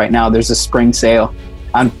 $16 right now. There's a spring sale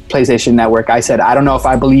on PlayStation Network. I said, I don't know if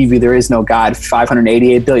I believe you. There is no God.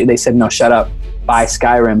 588 billion. They said, no, shut up. Buy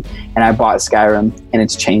Skyrim. And I bought Skyrim, and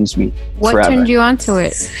it's changed me What forever. turned you onto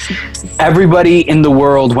it? Everybody in the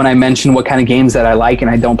world, when I mentioned what kind of games that I like and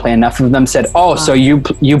I don't play enough of them, said, oh, so you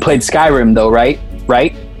played Skyrim though, right?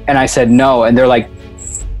 And I said, no. And they're like,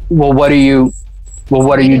 what are you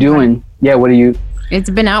doing? Yeah, what are you? It's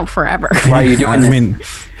been out forever. Why are you doing I this? mean,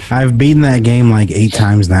 I've beaten that game like 8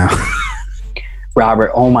 times now.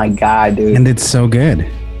 Robert, oh my God, dude. And it's so good.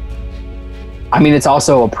 I mean, it's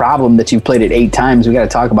also a problem that you've played it 8 times. We got to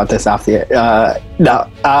talk about this off the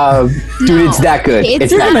dude, it's that good.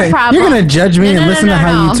 It's that not good. a problem. You're going to judge me and listen to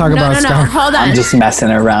how you talk about Skyrim. Hold on. I'm just messing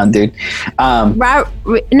around, dude. I've love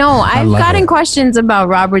gotten it. questions about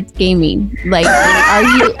Robert's gaming. Like,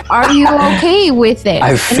 are you okay with it?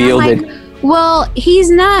 I feel it. Well, he's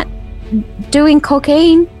not doing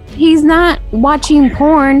cocaine. He's not watching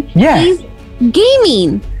porn. Yeah. He's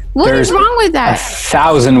gaming. What is There's wrong with a that?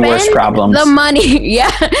 1,000 worse problems. The money,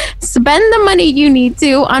 spend the money you need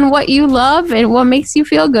to on what you love and what makes you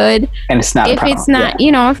feel good. And it's not a If problem. it's not,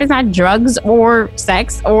 if it's not drugs or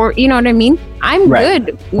sex or, you know what I mean? I'm Right.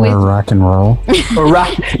 good Or with rock and roll.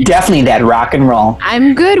 Definitely that rock and roll.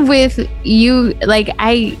 I'm good with you. Like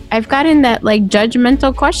I've gotten that like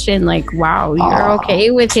judgmental question. Like, wow, you're Aw.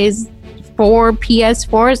 okay with his 4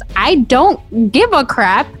 PS4s? I don't give a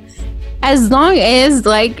crap as long as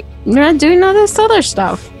like you're not doing all this other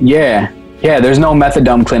stuff. Yeah. There's no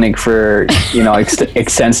methadone clinic for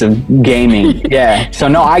extensive gaming. Yeah. So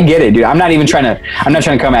no, I get it, dude. I'm not trying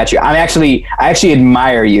to come at you. I actually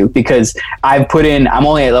admire you, because I'm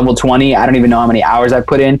only at level 20. I don't even know how many hours I've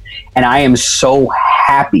put in, and I am so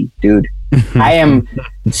happy, dude. I am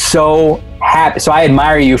so happy. So I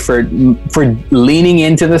admire you for leaning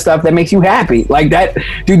into the stuff that makes you happy. Like that,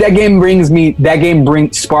 dude, that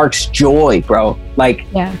game sparks joy, bro. Like,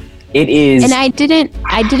 Yeah. it is. And I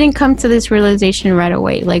didn't come to this realization right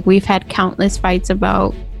away. Like, we've had countless fights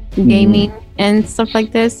about gaming and stuff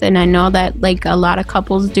like this, and I know that like a lot of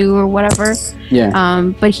couples do or whatever.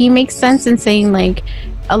 Yeah. But he makes sense in saying like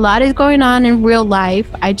a lot is going on in real life.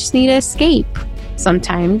 I just need to escape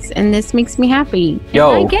sometimes, and this makes me happy. And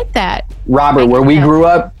Yo. I get that. Robert, where we grew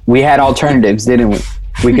up, we had alternatives, didn't we?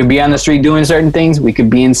 We could be on the street doing certain things. We could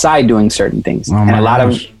be inside doing certain things. Oh And my a lot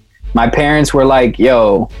of gosh. my parents were like,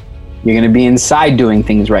 yo, you're going to be inside doing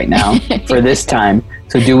things right now for this time.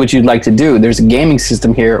 So do what you'd like to do. There's a gaming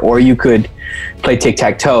system here, or you could play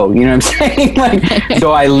tic-tac-toe. You know what I'm saying?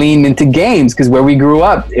 So I leaned into games, because where we grew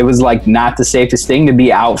up, it was like not the safest thing to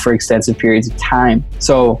be out for extensive periods of time.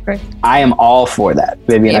 So Right. I am all for that,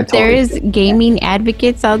 baby. And I If there totally is think gaming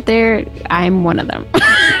advocates out there, I'm one of them.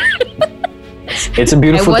 it's a I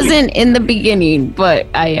beautiful thing. wasn't in the beginning, but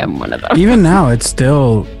I am one of them. Even now, it's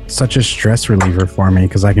still such a stress reliever for me,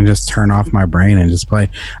 because I can just turn off my brain and just play.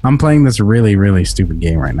 I'm playing this really, really stupid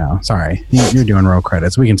game right now. Sorry, you're doing roll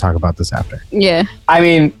credits. We can talk about this after. Yeah. I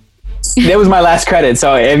mean, that was my last credit.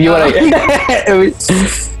 So if you want to,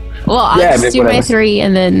 Well, I'll Yeah, just but do my whatever. 3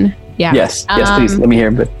 and then yeah. yes, please let me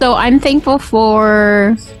hear. But So I'm thankful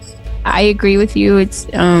for. I agree with you. It's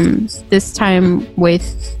this time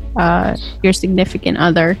with your significant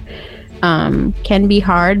other. can be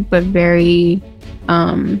hard, but very,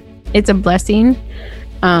 it's a blessing,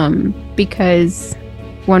 because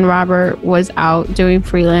when Robert was out doing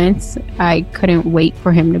freelance, I couldn't wait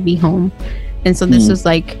for him to be home. And so this was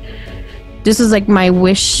like my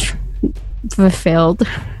wish fulfilled.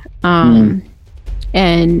 But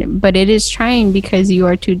it is trying because you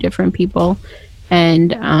are two different people.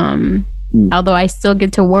 And although I still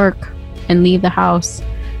get to work and leave the house,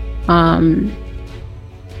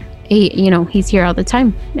 he's here all the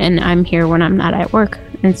time, and I'm here when I'm not at work.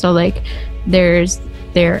 And so like there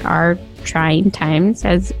are trying times,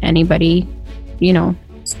 as anybody in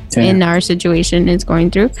our situation is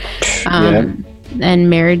going through, and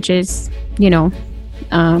marriages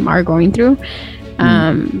are going through,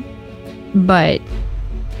 but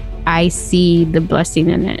I see the blessing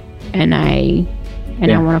in it, and I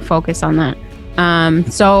want to focus on that.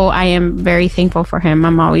 So I am very thankful for him.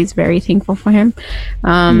 I'm always very thankful for him,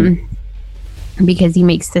 because he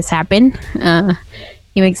makes this happen.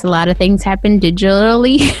 He makes a lot of things happen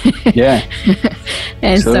digitally. Yeah.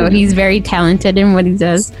 And so he's very talented in what he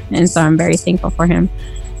does. And so I'm very thankful for him.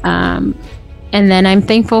 And then I'm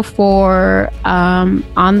thankful for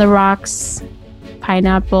On the Rocks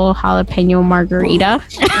pineapple jalapeno margarita.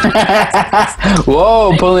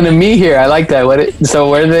 Whoa, pulling a me here. I like that.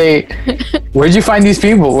 Where'd you find these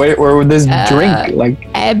people? Where would this drink? Like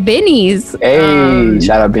at Benny's. Hey,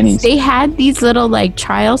 shout out Benny's. They had these little like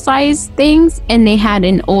trial size things, and they had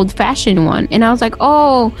an old fashioned one. And I was like,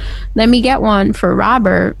 oh, let me get one for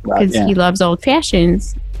Robert, because he loves old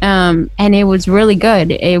fashions. And it was really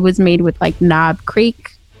good. It was made with like Knob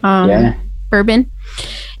Creek bourbon.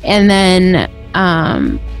 And then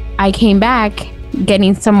I came back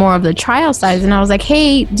getting some more of the trial size, and I was like,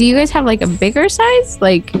 hey, do you guys have like a bigger size,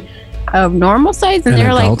 like a normal size? And they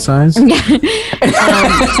were like, size?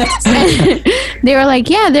 They were like,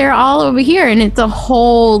 yeah, they're all over here. And it's a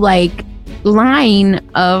whole like line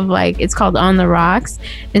of like, it's called On the Rocks.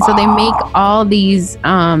 And so they make all these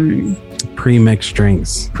pre-mixed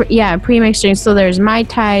drinks. Pre-mixed drinks. So there's Mai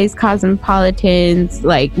Tais, Cosmopolitans,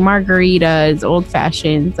 like margaritas, old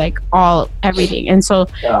fashions, like everything. And so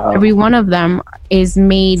every one of them is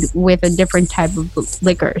made with a different type of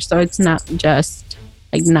liquor. So it's not just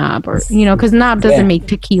like Knob, or because Knob doesn't make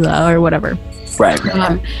tequila or whatever. Right.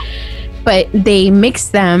 But they mix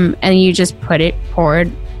them, and you just pour it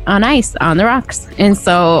on ice on the rocks. And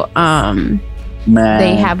so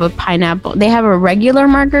they have a pineapple. They have a regular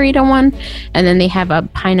margarita one, and then they have a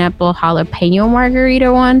pineapple jalapeno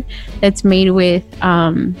margarita one that's made with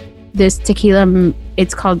this tequila.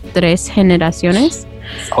 It's called Tres Generaciones.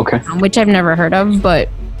 Okay. Which I've never heard of, but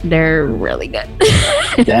they're really good.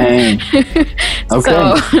 Dang.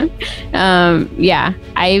 Okay. So,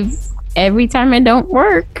 every time I don't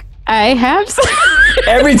work, I have some.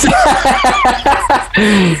 Every time.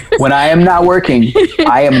 When I am not working,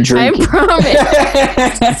 I am drinking. I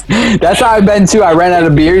promise. That's how I've been too. I ran out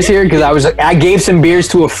of beers here because I gave some beers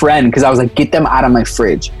to a friend because I was like, get them out of my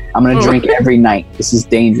fridge. I'm going to drink every night. This is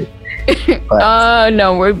dangerous. Oh,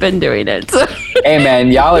 no, we've been doing it. Hey,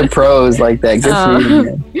 man, y'all are pros like that. Good for you,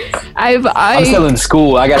 man. I'm still in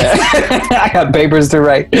school. I got papers to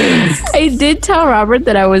write. I did tell Robert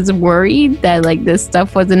that I was worried that like this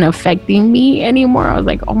stuff wasn't affecting me anymore. I was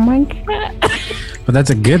like, oh my God. But that's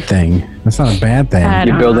a good thing. That's not a bad thing.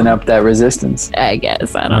 You're building up that resistance. I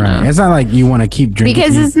guess. I don't know. It's not like you want to keep drinking.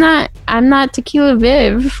 Because I'm not Tequila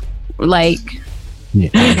Viv, like... Yeah.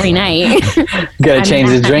 Every night. Gotta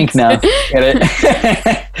change the drink now.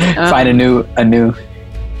 Find a new.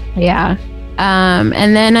 Yeah.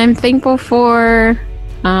 And then I'm thankful for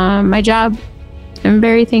my job. I'm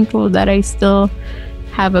very thankful that I still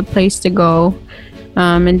have a place to go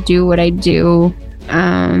and do what I do.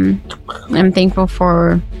 I'm thankful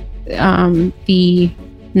for the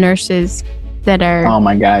nurses that are. Oh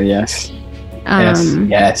my God! Yes.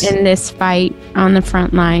 Yes. In this fight on the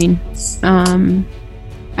front line.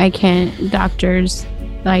 I can't. Doctors,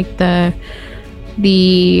 like the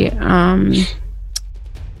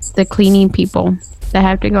cleaning people that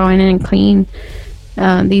have to go in and clean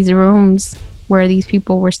these rooms where these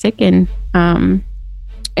people were sick in, and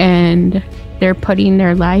they're putting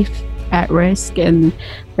their life at risk and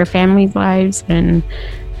their families' lives, and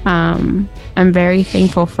I'm very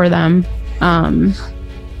thankful for them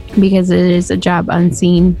because it is a job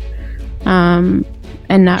unseen and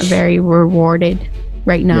not very rewarded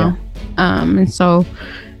right now. And so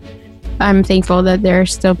I'm thankful that there are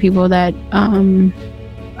still people that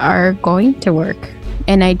are going to work,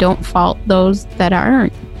 and I don't fault those that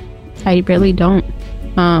aren't. I really don't,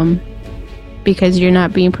 because you're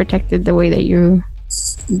not being protected the way that you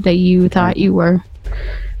thought you were.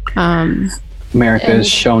 America has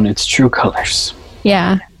shown its true colors.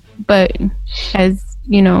 Yeah, but as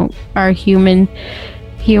you know, our human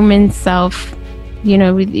self, you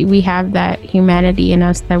know, we have that humanity in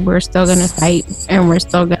us that we're still gonna fight, and we're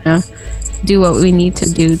still gonna do what we need to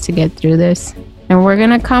do to get through this, and we're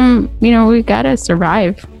gonna come. You know, we gotta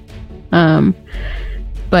survive.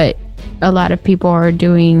 But a lot of people are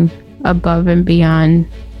doing above and beyond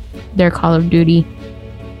their call of duty,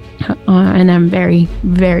 and I'm very,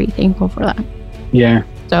 very thankful for that. Yeah.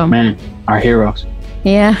 So, man, our heroes.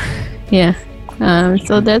 Yeah.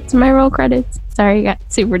 So that's my roll credits. Sorry, I got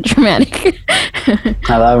super dramatic.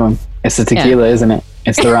 I love them. It's the tequila, isn't it?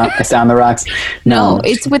 It's the rock. It's on the rocks. No,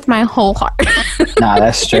 it's with my whole heart. Nah,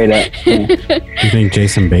 that's straight up. Yeah. You think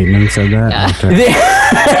Jason Bateman said that?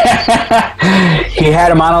 Yeah. He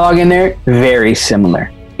had a monologue in there. Very similar.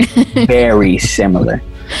 Very similar.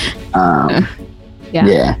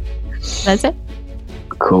 Yeah. That's it.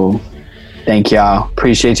 Cool. Thank y'all.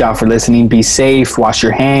 Appreciate y'all for listening. Be safe. Wash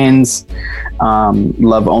your hands.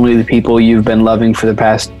 Love only the people you've been loving for the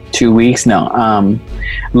past 2 weeks. No.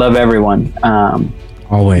 Love everyone.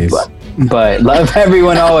 Always. But love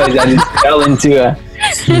everyone always. I just fell into a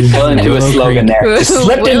slogan there. Just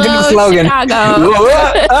slipped into the slogan.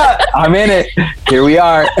 I'm in it. Here we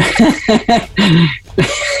are.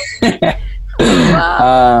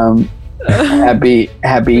 Happy.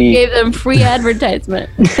 We gave them free advertisement.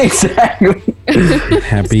 Exactly.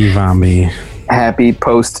 Happy Vombi. Happy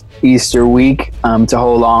post Easter week. It's a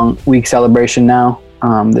whole long week celebration now.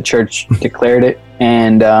 The church declared it,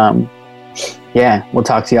 and yeah, we'll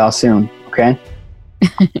talk to y'all soon. Okay.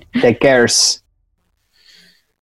 Take care.